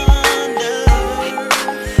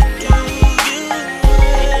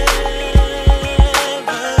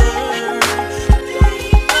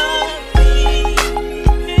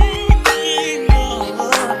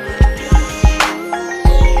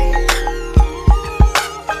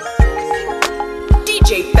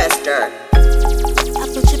I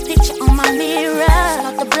put your picture on my mirror.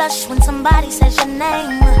 Start to blush when somebody says your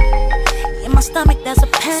name. In my stomach there's a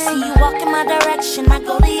pain. See you walk in my direction, I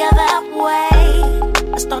go the other way.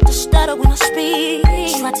 I start to stutter when I speak.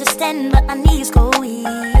 Try to stand but my knees go weak.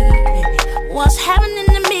 What's happening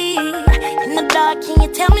to me? In the dark, can you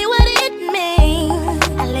tell me what it means?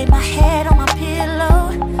 I lay my head on my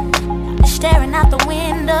pillow, staring out the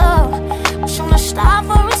window, wishing a star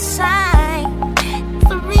for a sign.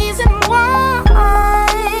 The reason why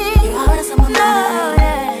you're always on my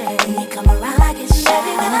mind. When you come around like it's shy.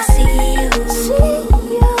 When I see you,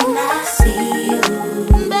 when I see you,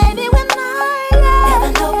 baby, when I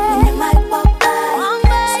never know when you might walk by.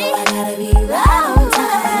 So I gotta be right on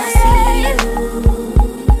time. When I see you,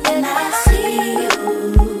 when I see you,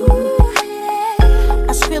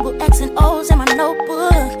 I scribble X and O's in my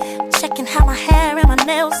notebook, checking how my hair and my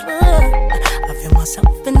nails look. I feel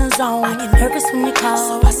myself in the zone. I get nervous when you call,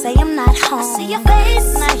 so I say I'm not home. I see your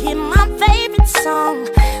face and I hear my favorite song.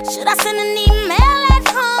 Should I send an email at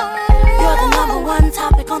home? You're the number one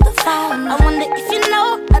topic on the phone. I wonder if you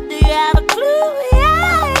know, or do you have a clue?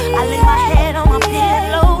 Yeah. I lay my head on my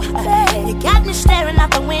pillow. You got me staring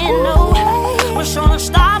out the window. Wish on a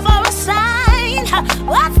star for a sign.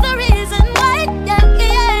 What's the reason why?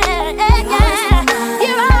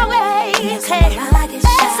 You're always hey,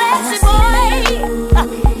 sexy boy.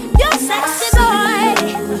 You're sexy boy.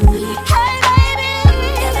 Hey baby,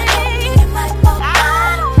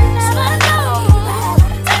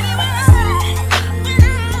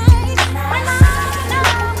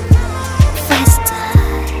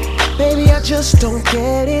 baby, I just don't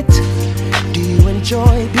get it. Do you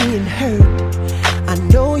enjoy being hurt? I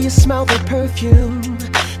know you smell the perfume,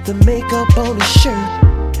 the makeup on his shirt.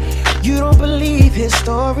 You don't believe his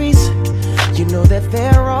stories. You know that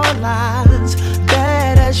there are lies.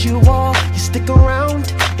 Bad as you are, you stick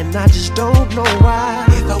around, and I just don't know why.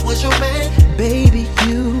 If I was your man, baby,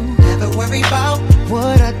 you never worry about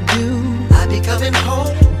what I do. I'd be coming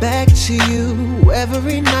home back to you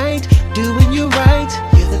every night, doing you right.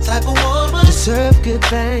 You're the type of woman deserve good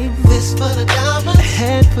things. Fist full of diamonds, a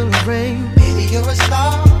handful of rain. Baby, you're a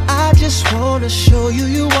star. I just wanna show you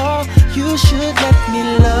you are. You should let me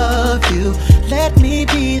love you. Let me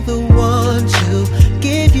be the one to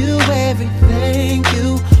give you everything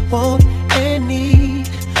you want and need.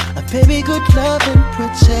 A baby, good love and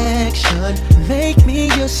protection. Make me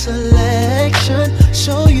your selection.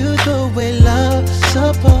 Show you the way love's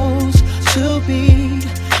supposed to be.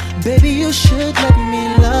 Baby, you should let me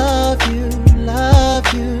love you, love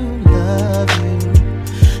you, love you,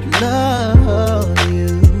 love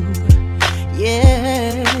you.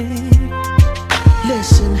 Yeah.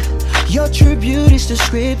 Listen, your true beauty's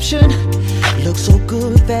description looks so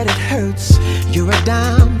good that it hurts. You're a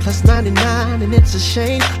dime plus 99 and it's a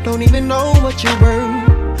shame. Don't even know what you're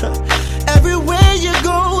worth. Everywhere you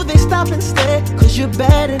go, they stop and stare, cause you're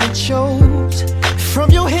bad and it shows. From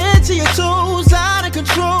your head to your toes, out of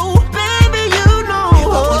control. Baby, you know. If I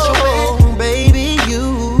was your man, baby,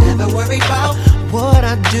 you never worry about what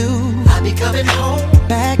I do. I'll be coming home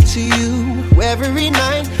back to you every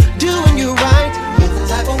night, doing you right. You're the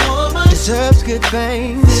type of woman deserves good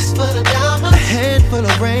things. Fist full of diamonds, a handful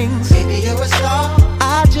of rings. Baby, you're a star.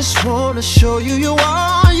 I just wanna show you you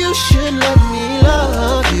are. You should let me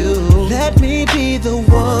love you. Let me be the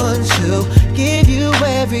one to give you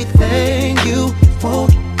everything you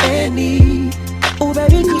want and need. Oh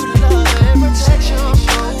baby, good love and protection.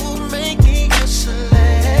 Oh, make me your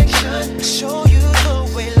selection. Show you the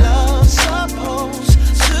way love's supposed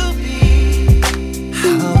to be.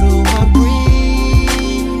 How do I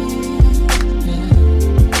breathe?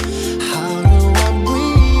 How do I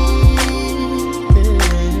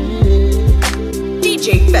breathe?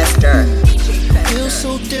 DJ Fester. Feels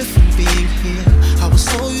so different being here. I was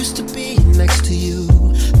so used to being next to you.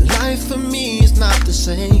 Life for me is not the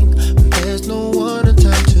same. There's no one to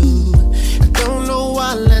turn to. I don't know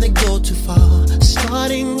why I let it go too far.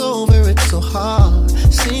 Starting over, it's so hard.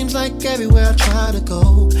 Seems like everywhere I try to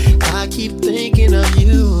go, I keep thinking of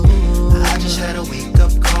you. I just had a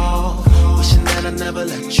wake-up call, wishing that I never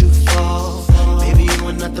let you fall. Maybe you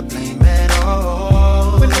were not to blame at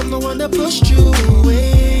all, when I'm the one that pushed you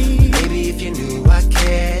away. Maybe if you knew I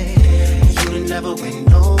cared, you'd never went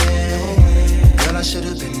nowhere. Girl, I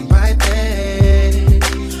should've been right there.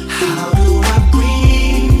 How do I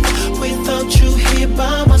breathe without you here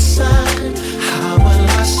by my side? How will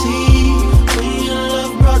I see when your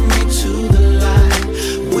love brought me to the light?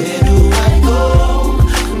 Where do I go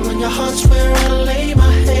when your heart's where I lay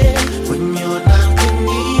my head? When you're not with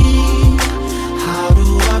me, how do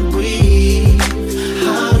I breathe?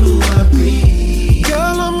 How do I breathe?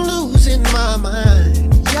 Girl, I'm losing my mind.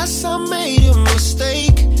 Yes, I made a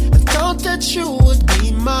mistake. I thought that you would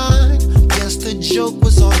be mine. Guess the joke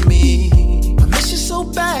was on me. I miss you so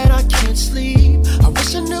bad I can't sleep. I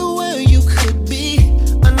wish I knew where you could be.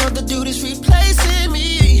 Another dude is replacing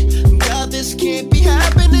me. God, this can't be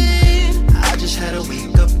happening. I just had a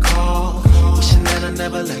wake-up call, wishing that I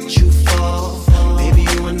never let you fall. Maybe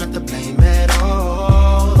you were not to blame at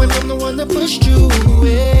all, when I'm the one that pushed you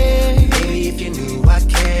away. Maybe if you knew I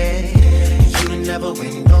cared, you'd never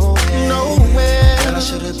went nowhere. Girl, I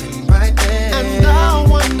should've been right there. And I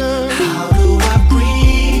wonder, how do I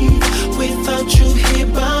breathe without you here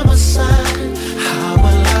by my side? How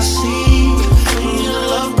will I see when your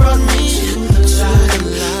love brought me to the light?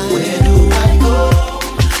 Where do I go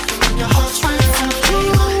when your heart's right in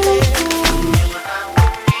my head?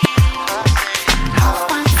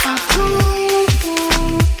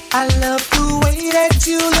 I love the way that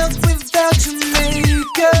you look without your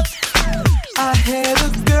makeup. I had a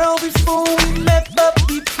girl before we met, but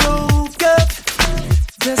we broke up.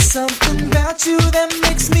 There's something about you that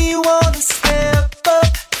makes me wanna step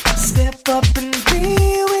up and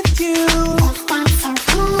be with you.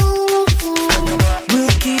 We'll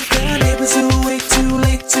keep the neighbors away too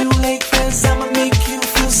late, 'cause I'ma make you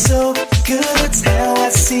feel so good. That's how I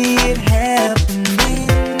see it happening.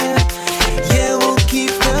 Yeah, we'll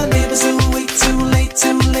keep the neighbors away too late,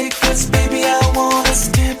 'cause baby, I wanna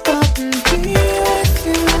step up and be with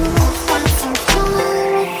you.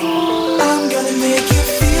 I'm gonna make you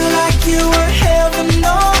feel like you were heaven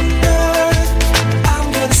on earth. I'm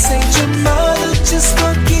gonna save your mother just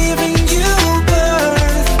for giving you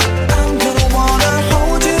birth. I'm gonna wanna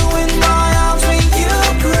hold you in my arms when you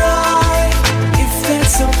cry, if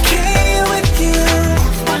that's okay with you.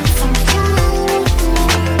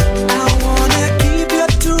 I wanna keep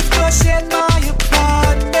your toothbrush at my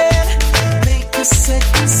apartment, make a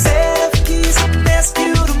second set of keys and ask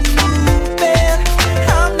you to move in.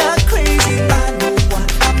 I'm not crazy, I know what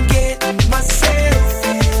I'm getting myself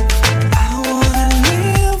in. I wanna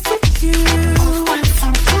live with you.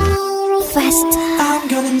 I'm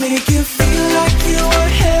gonna make you feel like you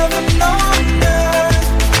were heaven on earth.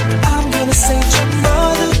 I'm gonna save your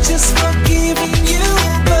mother just for giving you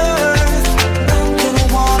birth. I'm gonna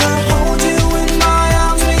wanna hold you in my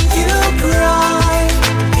arms when you cry,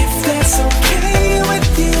 if that's okay with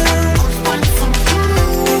you.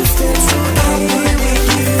 If that's okay, I'm gonna make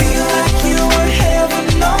you feel like you were heaven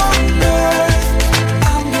on earth.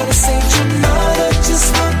 I'm gonna save your mother just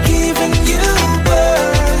for giving you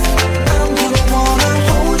birth. I'm gonna wanna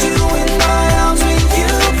hold you in my arms when you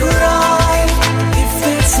cry, if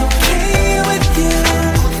that's okay with you.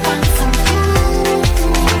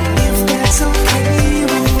 If that's okay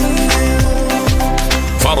with you.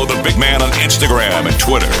 Follow the big man on Instagram and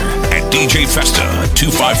Twitter at DJ Festa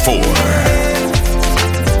 254.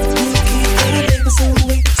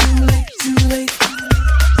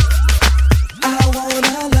 I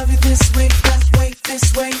wanna love you this way, that way, this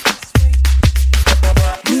way.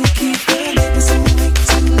 You keep the neighbors away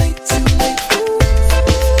too late.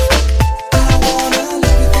 I wanna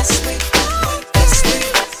love you this way, that way, this way,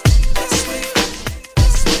 this way.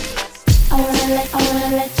 I wanna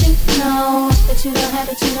let you know that you don't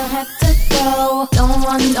have to go. Don't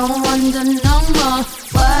wonder no more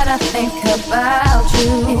what I think about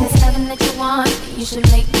you. If it's heaven that you want, you should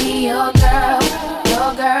make me your girl.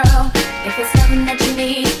 If it's something that you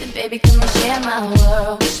need, then baby, come and share my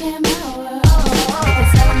world. If it's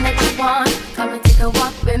something that you want, come and take a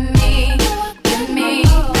walk with me.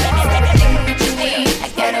 It's everything that you need, I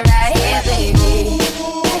got it right here, baby.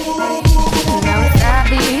 Now it's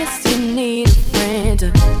obvious you need a friend to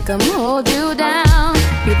come hold you down,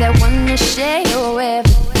 be that one to share your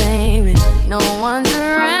everything when no one's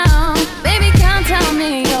around. Baby, come tell me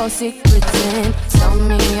secrets and tell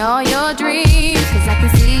me all your dreams. Cause I can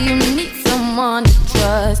see you need someone to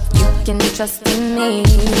trust. You can trust in me.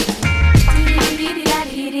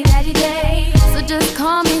 So just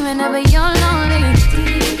call me whenever you're lonely.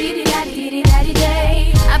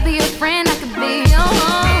 I'll be your friend, I could be your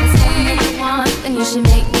home. Say you want, then you should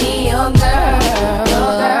make me your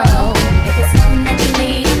girl. If it's something that you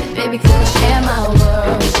need, baby, could you share my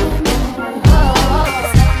world?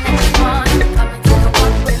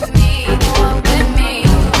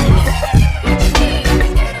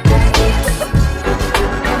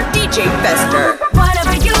 DJ Fester.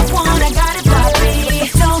 Whatever you want, I got it for free.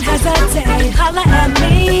 Don't hesitate, holla at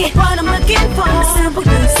me. What I'm looking for, simple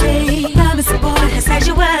you see. Love is support and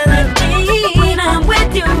sexuality. When I'm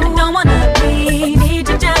with you, I don't wanna be. Need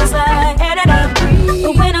you just like air that I breathe.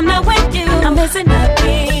 But when I'm not with you, I'm missing a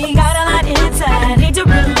beat. Got a lot inside, need to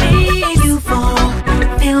release. You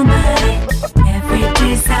fulfill my every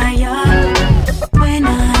desire. When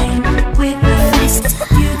I'm with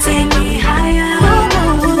you, you take me higher.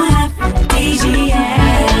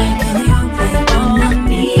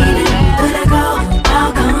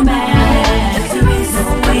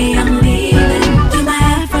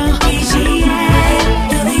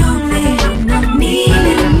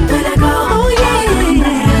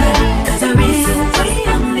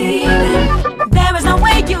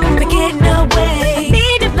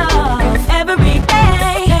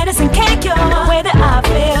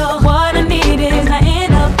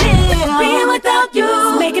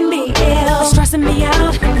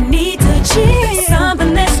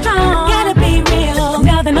 Something that's strong, gotta be real.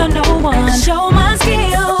 Nothing or no one, show my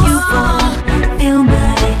skill. You fulfill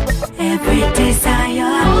my every desire.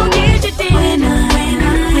 Oh, yes, you did. When I'm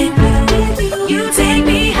with you, you take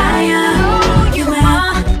me higher. Oh, you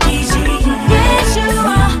are easy. Yes, you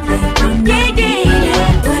are. Yeah,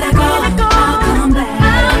 yeah. When I go, I'll come back.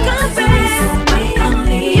 I'll come back.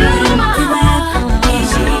 Only you are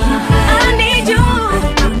easy. I need you.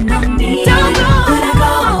 Don't go. When I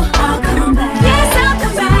go, I'll come back. Yes, I'll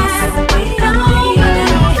come back.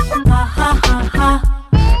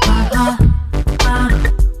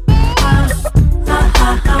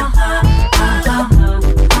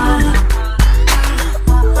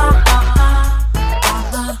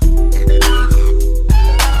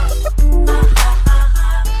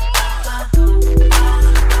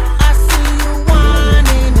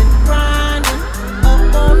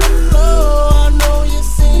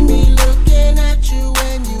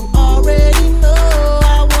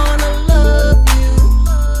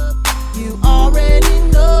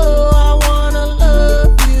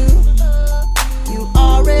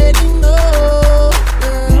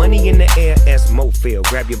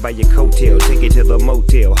 Grab you by your coattail, take it to the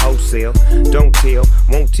motel, wholesale. Don't tell,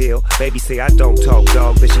 won't tell. Baby say I don't talk,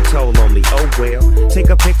 dog, but she told on me. Oh well, take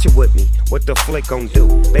a picture with me. What the flick gon' do?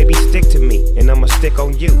 Baby, stick to me, and I'ma stick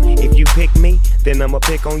on you. If you pick me, then I'ma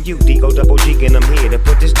pick on you. D-O double G, and I'm here to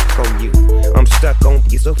put this dick on you. I'm stuck on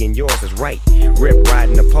you, so and yours is right. Rip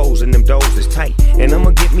riding the poles, and them doors is tight. And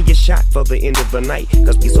I'ma get me a shot for the end of the night.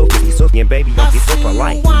 Cause be so, and baby, don't be so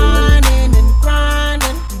polite. Whining and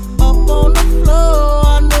grinding up on the floor.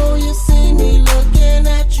 I know you see me looking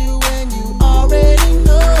at you, and you already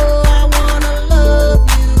know I wanna love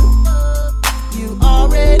you. You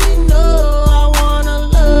already know I wanna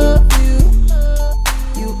love you.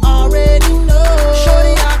 You already know.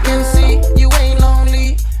 Shorty, I can see you ain't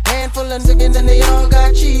lonely. Handful of niggas and they all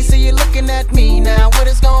got cheese. So you're looking at me now. What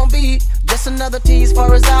it's gonna be? Just another tease,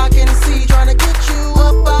 far as I can see. Trying to get you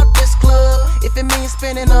up out this club. If it means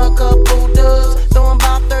spending a couple dubs, throwing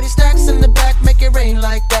about 30 stacks in the back, make it rain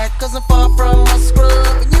like that. Cause I'm far from a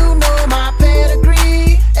scrub. And you know my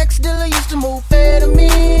pedigree. Ex-dealer used to move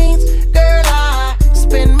amphetamines. Girl, I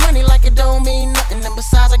spend money like it don't mean nothing. And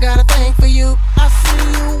besides, I got a thing for you. I see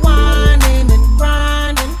you whining and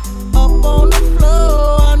grinding up on the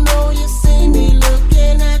floor. I know you see me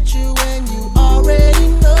looking at you, and you already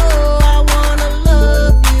know.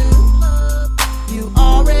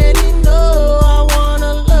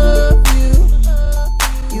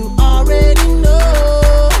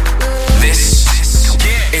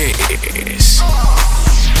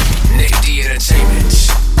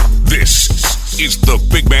 Is the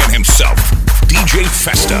big man himself, DJ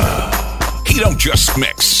Festa. He don't just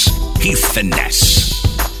mix, he finesse.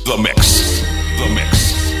 The mix, the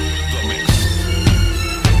mix, the mix.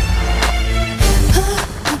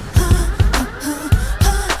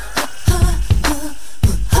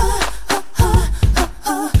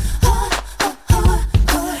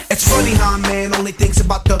 It's funny how a man only thinks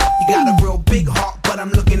about the. You got a real big heart, but I'm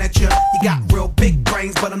looking at you. You got real big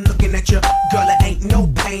brains, but I'm looking at you. Girl, it ain't no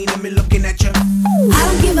pain in me looking at you. I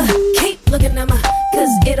don't give a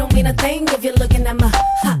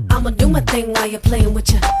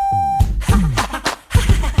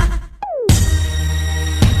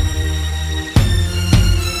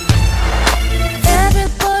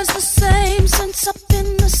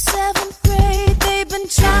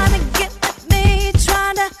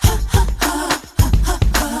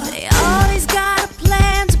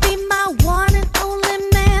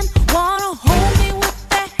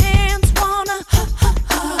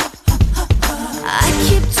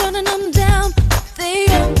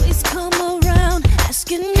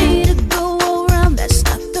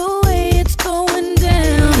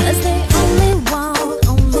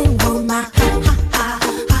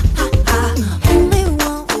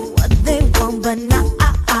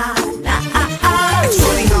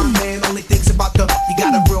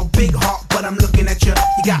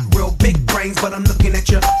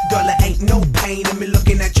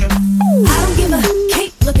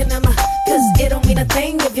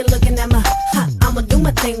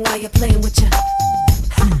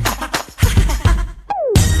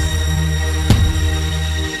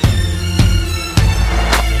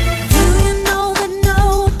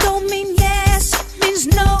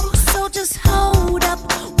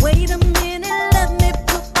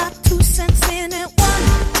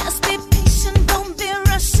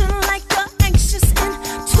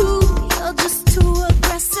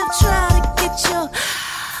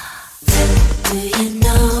Do you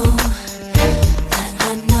know that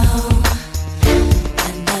I know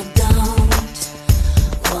and I don't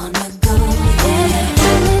wanna go there?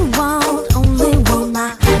 Only want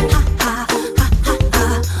my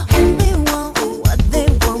only want what they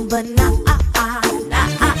want, but not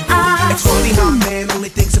It's funny how man only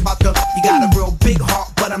thinks about the. You got a real big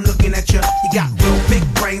heart, but I'm looking at you. You got real big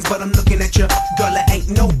brains, but I'm looking at you. Girl, there ain't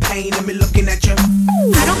no pain in me looking at you.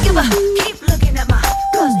 I don't give a keep looking at my,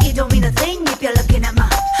 cause it don't mean a thing if you're looking at my.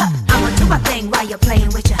 I'ma do my thing while you're playing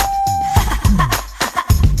with ya.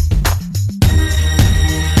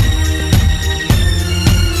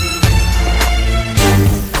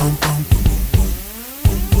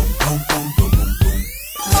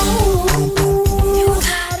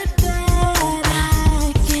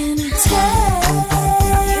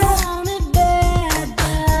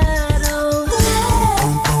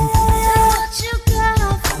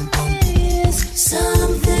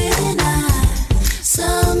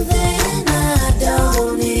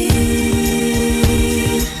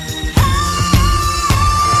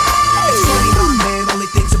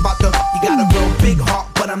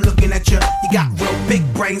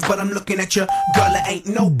 But I'm looking at you. Girl, there ain't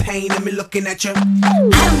no pain in me looking at you. I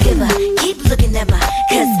don't give a keep looking at my,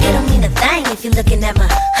 cause it don't mean a thing if you're looking at my.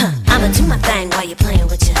 I'ma do my thing while you're playing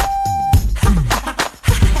with you.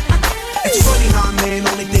 It's funny how man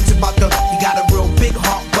only thinks about the. You got a real big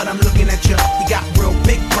heart, but I'm looking at you. You got real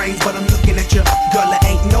big brains, but I'm looking at you. Girl, there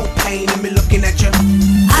ain't no pain in me looking at you.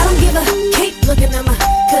 I don't give a keep looking at my,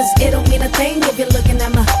 cause it don't mean a thing if you're looking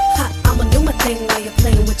at my. I'ma do my thing while you're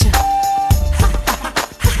playing with you.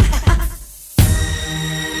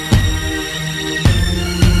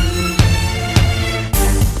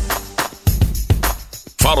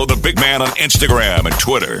 Follow the big man on Instagram and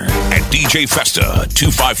Twitter at DJ Festa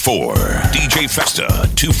 254. DJ Festa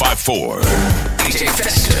 254. DJ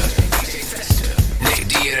Festa. Nick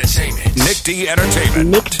D Entertainment. Nick D Entertainment.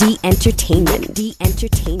 Nick D Entertainment. D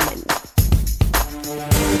Entertainment.